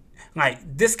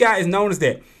 Like this guy is known as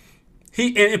that.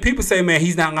 And people say, man,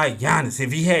 he's not like Giannis.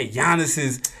 If he had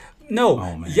Giannis's,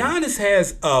 Giannis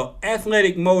has a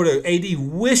athletic motor. AD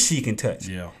wish he can touch.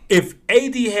 Yeah. If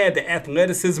AD had the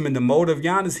athleticism and the motor of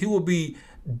Giannis, he would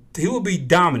be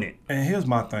dominant. And here's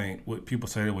my thing: what people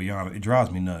say with Giannis, it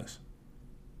drives me nuts.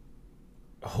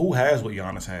 Who has what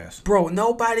Giannis has? Bro,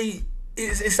 nobody.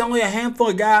 it's only a handful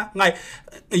of guys. Like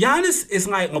Giannis is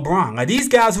like LeBron. Like these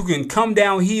guys who can come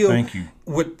downhill. Thank you.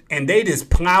 And they just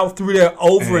plow through there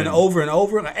over and over and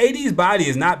over. Like, AD's body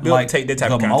is not built like to take that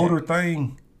type of contact. The motor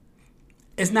thing,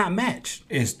 it's not matched.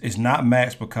 It's not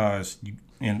matched because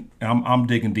I'm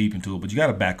digging deep into it, but you got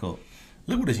to back up.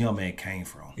 Look where this young man came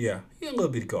from. Yeah, he's a little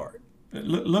bitty guard.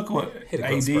 Look what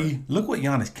AD. Look what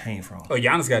Giannis came from. Oh,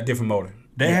 Giannis got a different motor.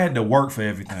 They had to work for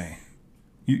everything.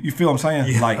 You feel what I'm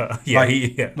saying?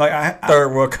 Yeah, like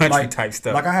third world country type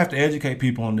stuff. Like I have to educate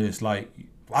people on this. Like,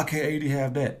 why can't AD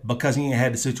have that? Because he ain't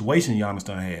had the situation Giannis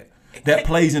done had. That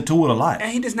plays into it a lot.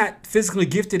 And he just not physically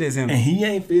gifted as him. And he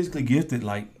ain't physically gifted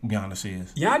like Giannis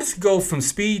is. Giannis can go from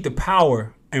speed to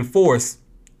power and force,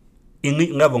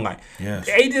 elite level. Like, yes.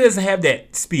 AD doesn't have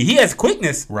that speed. He has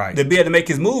quickness to be able to make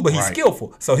his move, but he's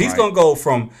skillful. So he's going to go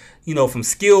from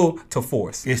skill to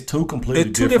force. It's two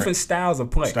completely different styles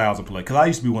of play. Because I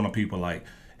used to be one of the people like,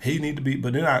 he need to be,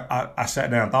 but then I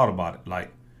sat down and thought about it.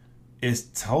 Like, it's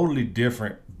totally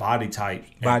different body types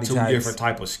and two different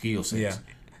type of skill sets. Yeah.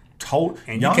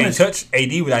 And you can't touch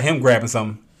AD without him grabbing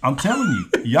something. I'm telling you,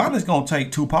 Giannis gonna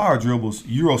take 2 power dribbles,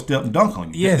 Euro step, and dunk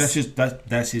on you. Yes.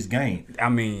 That's his game. I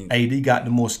mean, AD got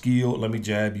the more skill. Let me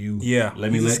jab you. Yeah.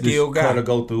 Let me let this cutter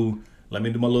go through. Let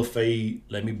me do my little fade.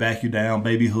 Let me back you down,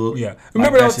 baby hook. Yeah.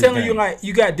 Remember, I was telling you, like,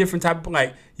 you got different type of,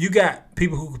 like, you got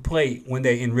people who can play when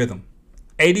they're in rhythm.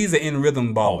 AD's an in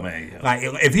rhythm baller. Oh man, yeah. Like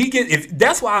if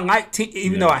that's why I like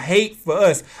even though I hate for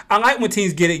us, I like when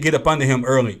teams get up under him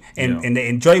early and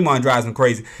Draymond drives him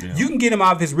crazy. Yeah. You can get him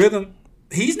out of his rhythm.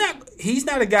 He's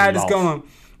not a guy that's gonna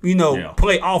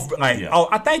play off like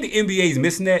I think the NBA is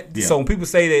missing that. Yeah. So when people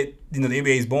say that the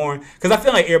NBA is boring, because I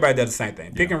feel like everybody does the same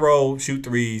thing: pick and roll, shoot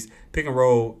threes, pick and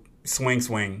roll,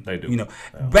 swing. They do.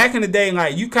 Back in the day,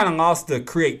 like you kind of lost the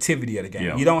creativity of the game.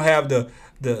 Yeah. You don't have the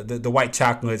white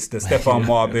chocolates, the Stephon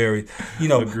Marbury. You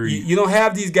don't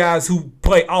have these guys who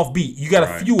play off beat. You got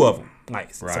a few of them. Like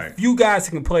it's a few guys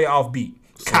who can play off beat.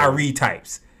 Kyrie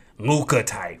types, Luka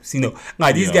types.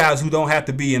 These guys who don't have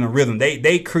to be in a rhythm.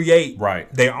 They create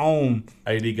their own.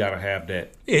 AD gotta have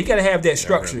that. Yeah, he gotta have that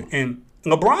structure. And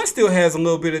LeBron still has a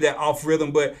little bit of that off rhythm,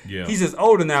 but he's just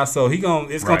older now, so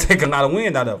it's gonna take a lot of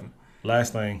wind out of him.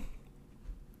 Last thing.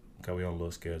 Okay, we on a little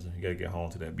schedule. You gotta get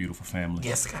home to that beautiful family.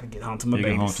 Yes, I gotta get home to my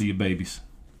babies. Get home to your babies.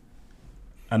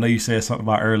 I know you said something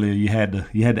about earlier. You had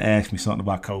to ask me something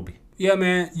about Kobe. Yeah,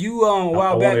 man. You a while back.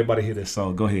 I want everybody to hear this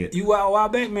song. Go ahead. You a while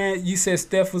back, man. You said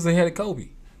Steph was ahead of Kobe.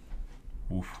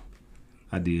 Oof,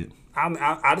 I did.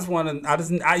 I just want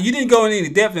to. You didn't go in any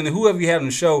depth, and whoever you had on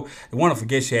the show, the one I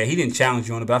forget you had, he didn't challenge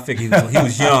you on it, but I figured he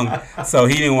was young, so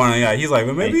he didn't want to. He's like,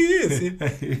 well, maybe he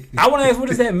is. I want to ask, what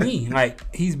does that mean?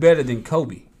 Like, he's better than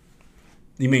Kobe.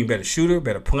 You mean better shooter,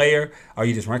 better player, or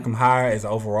you just rank him higher as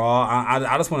overall?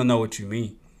 I just want to know what you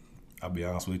mean. I'll be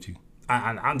honest with you.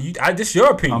 This is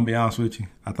your opinion. I'll be honest with you.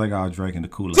 I think I was drinking the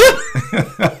Kool-Aid.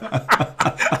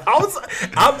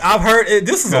 I've heard it.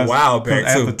 This is a while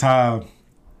back too. At the time,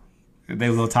 they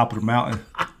was on top of the mountain,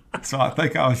 so I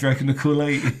think I was drinking the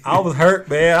Kool-Aid. I was hurt,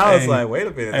 man. I was like, wait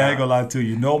a minute. I ain't gonna lie to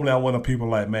you. Normally, I'm one of people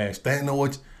like, man, Stan, know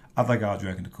what? I think I was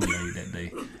drinking the Kool-Aid that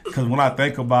day because when I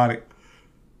think about it,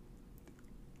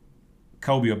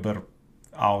 Kobe a better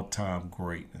all-time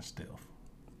great than Steph.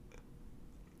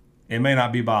 It may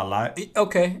not be by a lot.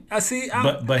 Okay, I see.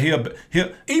 But he'll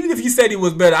even if you said he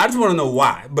was better, I just want to know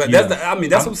why. But that's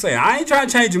what I'm saying. I ain't trying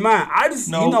to change your mind. I just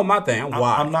my thing.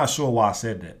 Why? I'm not sure why I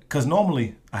said that. Because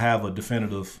normally I have a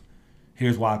definitive.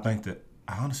 Here's why I think that.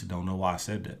 I honestly don't know why I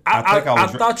said that. I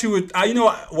thought you would.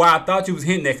 Why I thought you was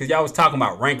hinting that because y'all was talking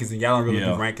about rankings and y'all don't really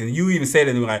do rankings. You even said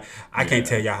it like I can't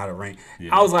tell y'all how to rank.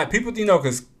 Yeah. I was like people,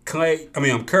 because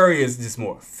Curry is just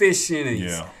more efficient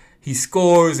and he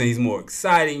scores and he's more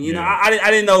exciting. I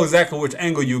didn't know exactly which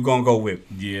angle you were gonna go with.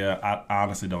 Yeah, I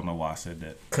honestly don't know why I said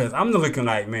that. Cause I'm looking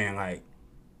like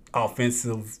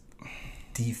offensive,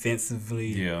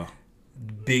 defensively,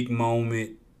 big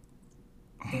moment.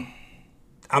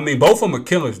 Both of them are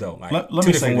killers though.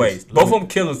 Two different ways. Both of them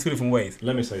killers 2 different ways.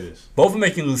 Let me say this. Both of them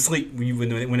make you lose sleep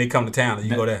when they come to town and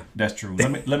you go there. That's true.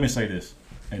 let me say this,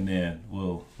 and then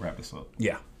we'll wrap this up.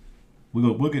 Yeah.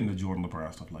 We'll get into Jordan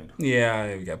LeBron stuff later.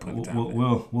 Yeah, we got plenty of time.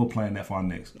 We'll plan that for our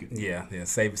next. Yeah.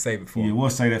 Save it for. Yeah, we'll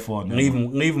say that for another.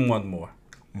 Leave him one more.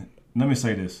 Let me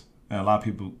say this, and a lot of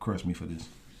people curse me for this,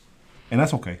 and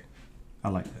that's okay. I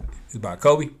like that. It's about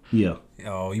Kobe. Yeah.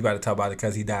 Oh, you about to talk about it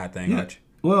because he died thing, aren't you?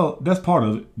 Well, that's part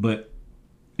of it, but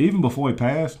even before he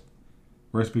passed,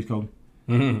 rest in peace, Kobe.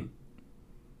 Mm-hmm.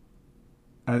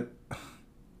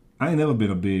 I ain't never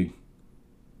been a big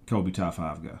Kobe top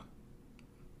 5 guy.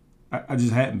 I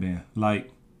just hadn't been.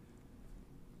 Like,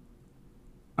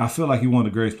 I feel like he's one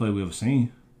of the greatest players we ever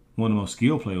seen. One of the most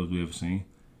skilled players we ever seen.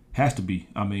 Has to be.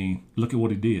 I mean, look at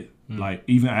what he did. Like,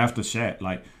 even after Shaq.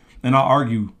 Like, and I'll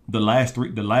argue the last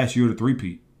year of the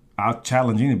three-peat. I'll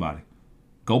challenge anybody.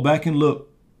 Go back and look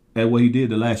at what he did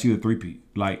the last year of the three-peat.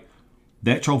 Like,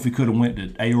 that trophy could have went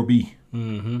to A or B.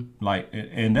 Mm-hmm. Like,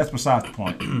 and that's besides the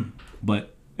point.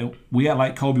 But we act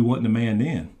like Kobe wasn't the man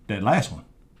then. That last one.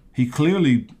 He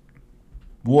clearly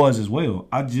was as well.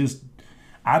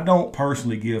 I don't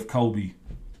personally give Kobe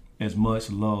as much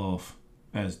love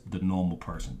as the normal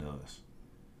person does,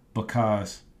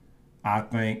 because I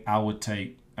think I would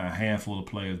take a handful of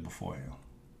players before him.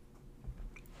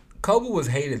 Kobe was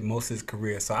hated most of his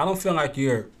career, so I don't feel like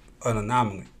you're an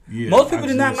anomaly. Yeah, most people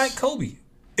did not like Kobe,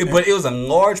 but it was a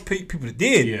large people that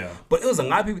did. Yeah. But it was a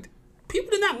lot of people.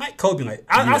 People did not like Kobe. Like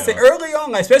I said early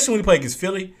on, like, especially when he played against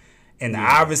Philly and the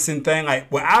Iverson thing. Like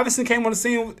when Iverson came on the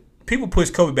scene, people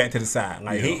pushed Kobe back to the side.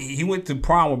 Like he went to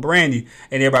prom with Brandy,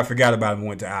 and everybody forgot about him and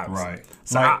went to Iverson. Right.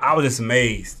 So like, I was just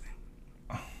amazed.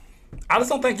 I just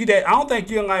don't think you that. I don't think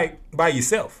you're like by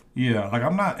yourself. Yeah, like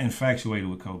I'm not infatuated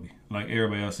with Kobe like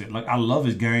everybody else said. Like I love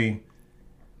his game.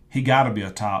 He got to be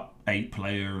a top 8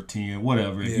 player, 10,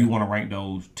 whatever. If you want to rank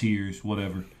those tiers,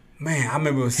 whatever. Man, I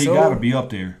remember he got to be up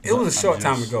there. It was a short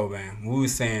time ago, man. We were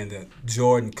saying the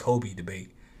Jordan Kobe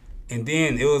debate, and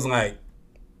then it was like,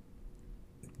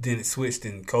 then it switched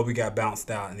and Kobe got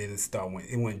bounced out, and then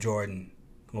it went Jordan,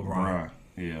 LeBron.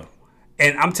 Yeah.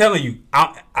 And I'm telling you,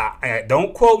 I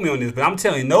don't quote me on this, but I'm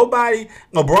telling you,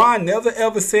 LeBron never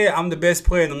ever said I'm the best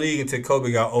player in the league until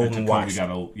Kobe got old and washed. Kobe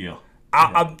got old, yeah.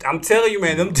 I'm telling you,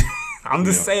 man. I'm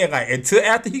just saying, like, until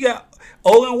after he got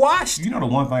old and washed. You know the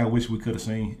one thing I wish we could have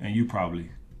seen, and you probably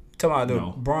talking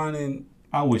about LeBron and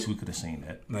I wish we could have seen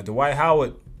that. Like Dwight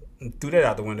Howard threw that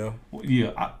out the window. Well,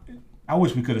 yeah, I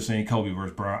wish we could have seen Kobe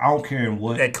versus Bron. I don't care in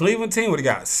what that Cleveland team would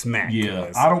have got smacked.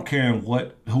 Yeah, I don't care in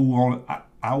who on.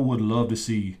 I would love to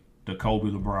see the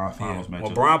Kobe LeBron finals matchup.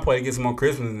 Well, Bron played against him on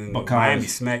Christmas, and Miami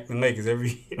smacked the Lakers every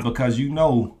year. Because you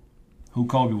know who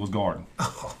Kobe was guarding.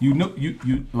 You know,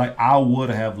 you like I would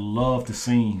have loved to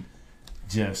seen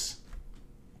just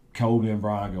Kobe and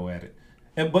Bron go at it.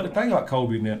 But the thing about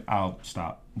Kobe, and then I'll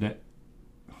stop. That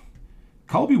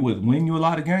Kobe would win you a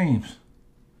lot of games.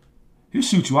 He'll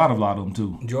shoot you out of a lot of them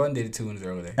too. Jordan did it too in his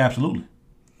early days. Absolutely.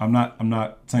 I'm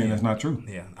not saying that's not true.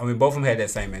 Yeah. I mean, both of them had that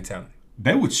same mentality.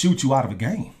 They would shoot you out of a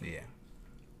game. Yeah.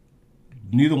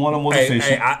 Neither one of them was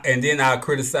efficient. And then I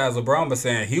criticize LeBron by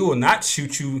saying he will not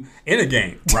shoot you in a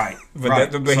game. Right.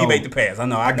 but so, he made the pass. I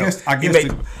know. I guess everybody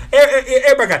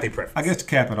got their preference. I guess to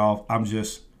cap it off, I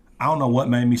don't know what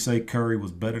made me say Curry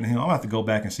was better than him. I'm going to have to go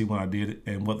back and see when I did it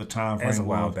and what the time frame was. That's a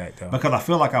while back, though. Because I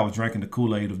feel like I was drinking the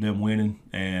Kool-Aid of them winning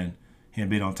and him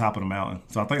being on top of the mountain.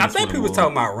 So I think people was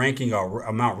talking about ranking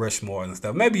or Mount Rushmore and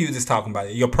stuff. Maybe you were just talking about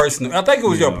it, your personal. I think it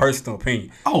was your personal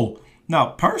opinion. Oh,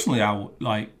 no, personally, I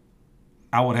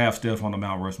would have Steph on the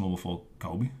Mount Rushmore before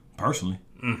Kobe. Personally,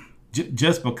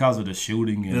 just because of the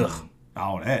shooting and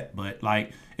all that. But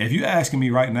like, if you asking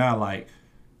me right now, like,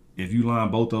 if you line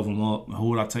both of them up, who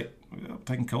would I take? I'm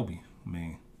taking Kobe. I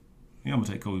mean, I'm gonna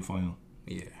take Kobe for him.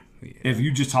 Yeah. If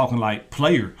you just talking like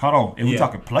player, hold on. If we're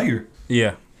talking player,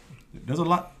 there's a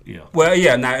lot. Yeah. Well,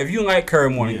 yeah. Now, if you like Curry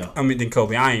more than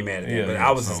Kobe, I ain't mad at that. But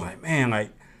I was just like, man,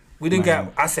 like we didn't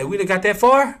got. I said we didn't got that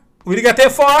far. We didn't got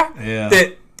that far. Yeah.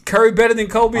 That Curry better than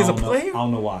Kobe as a player. I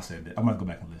don't know why I said that. I'm gonna go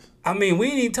back and listen. I mean, we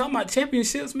ain't even talking about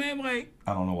championships, man. Like,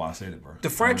 I don't know why I said it, bro. The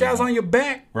franchise on your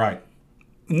back, right?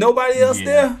 Nobody else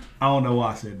there. I don't know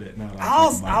why I said that. Now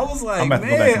I was like,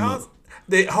 man,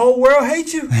 the whole world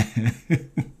hates you.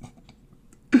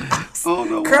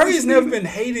 Curry's never been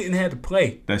hated and had to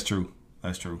play. That's true.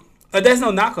 That's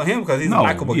no knock on him because he's a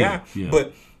likable guy. Yeah.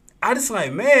 But I just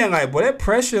like, man, like, boy, that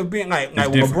pressure of being like when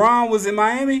LeBron was in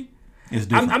Miami. It's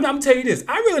different. I'm gonna tell you this.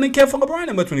 I really didn't care for LeBron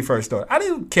that much when he first started. I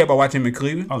didn't care about watching him in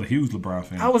Cleveland. I was a huge LeBron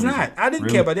fan. I was not. I didn't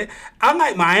care about that. I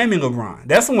like Miami LeBron.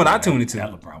 That's the one I tuned into.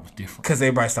 That LeBron was different. Because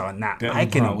everybody started not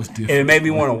liking him. Was different. And it made me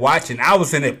want to watch it. And I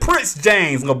was in it. Prince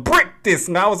James, brick this,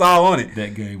 and I was all on it.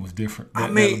 That game was different.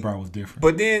 That LeBron was different.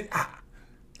 But then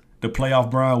the playoff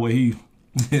Bron where he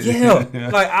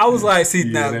like I was like, see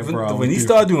now when he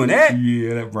started doing that,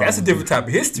 that's a different type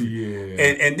of history. Yeah.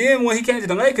 And then when he came to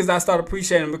the Lakers, I started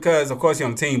appreciating him because of course he's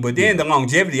on the team. But then the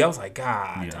longevity, I was like,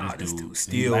 God, this dude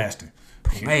still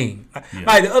playing.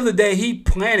 Like the other day, he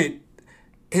planted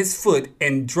his foot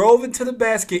and drove into the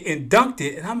basket and dunked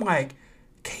it, and I'm like,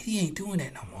 KD ain't doing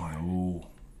that no more. No.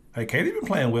 Hey, KD been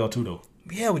playing well too though.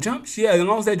 Yeah, with jumps. Yeah, as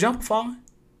long as that jumper falling.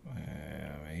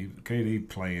 Yeah, KD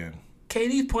playing.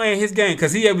 KD's playing his game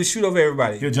because he able to shoot over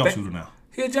everybody. He's a jump shooter now.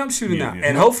 He a jump shooter now.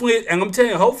 And hopefully, and I'm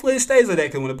telling you, hopefully it stays like that.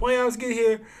 Because when the playoffs get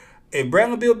here, if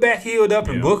Bradley Beal back healed up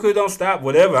and Booker don't stop,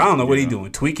 whatever, I don't know what he's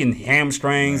doing. Tweaking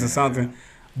hamstrings or something.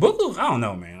 Booker, I don't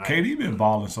know, man. Like, KD been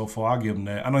balling so far. I'll give him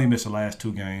that. I know he missed the last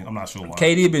 2 games. I'm not sure why.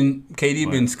 KD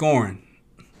been scoring.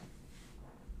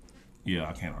 Yeah,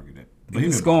 I can't argue that. But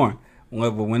he's scoring.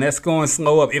 But when that scoring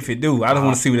slow up, if it do, I don't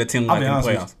want to see what that team like in the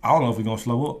playoffs. I don't know if we're going to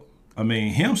slow up. I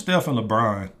mean, him, Steph, and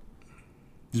LeBron.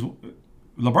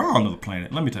 LeBron on another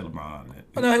planet. Let me take LeBron out of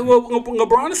that. Well,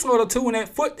 LeBron is slowed up too when that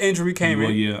foot injury came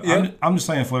in. Yeah. I'm just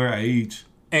saying for their age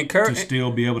and Curry, to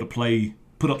still be able to play,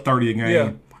 put up 30 a game.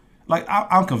 Yeah. Like,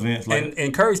 I'm convinced. Like,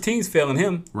 and Curry's team's failing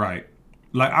him. Right.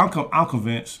 Like, I'm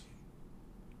convinced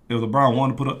if LeBron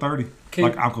wanted to put up 30,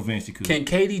 I'm convinced he could. Can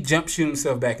KD jump shoot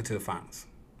himself back into the finals?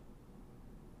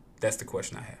 That's the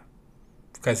question I have.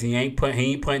 Because he ain't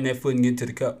planting that foot and getting to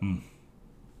the cup.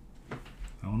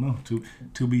 I don't know.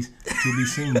 To be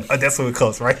seen. Oh, that's what we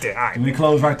close right there. All right. Can we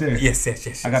close right there?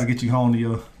 Yes. I got to get you home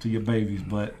to your babies,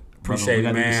 but appreciate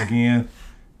it, man. Do this again.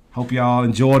 Hope y'all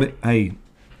enjoyed it. Hey,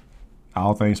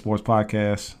 All Things Sports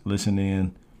Podcast. Listen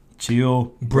in.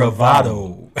 Chill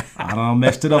Bravado. I done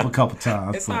messed it up a couple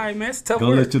times. It's all right, man. It's tough Go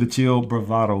work. listen to the Chill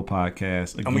Bravado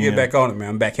podcast. Again, I'm going to get back on it, man.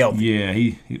 I'm back healthy. Yeah,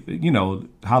 he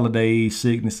holidays,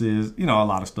 sicknesses, a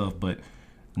lot of stuff. But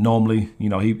normally,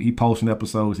 he posting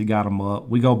episodes. He got them up.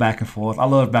 We go back and forth. I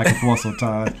love back and forth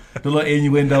sometimes. The little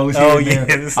innuendos here and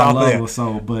there. I love it.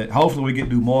 So, but hopefully we get to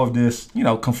do more of this,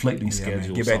 conflicting schedules.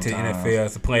 Man. Get back sometimes. To the NFL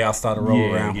as the playoffs start to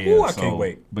roll around. Ooh, I can't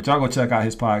wait. But y'all go check out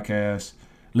his podcast.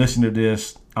 Listen to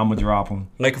this. I'm going to drop him.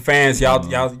 Laker fans,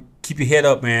 y'all keep your head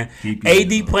up, man.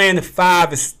 AD playing the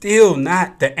 5 is still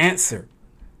not the answer.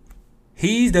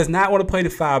 He does not want to play the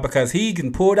 5 because he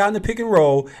can pull down the pick and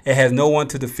roll and has no one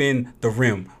to defend the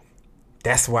rim.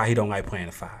 That's why he don't like playing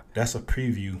the 5. That's a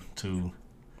preview to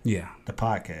the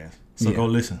podcast. So go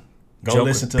listen. Go Joker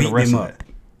listen to the rest of that.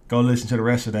 Go listen to the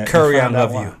rest of that. Curry, I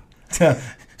love you.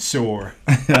 Sure.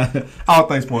 All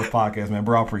Things Sports Podcast, man.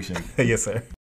 Bro, I appreciate it. Yes, sir.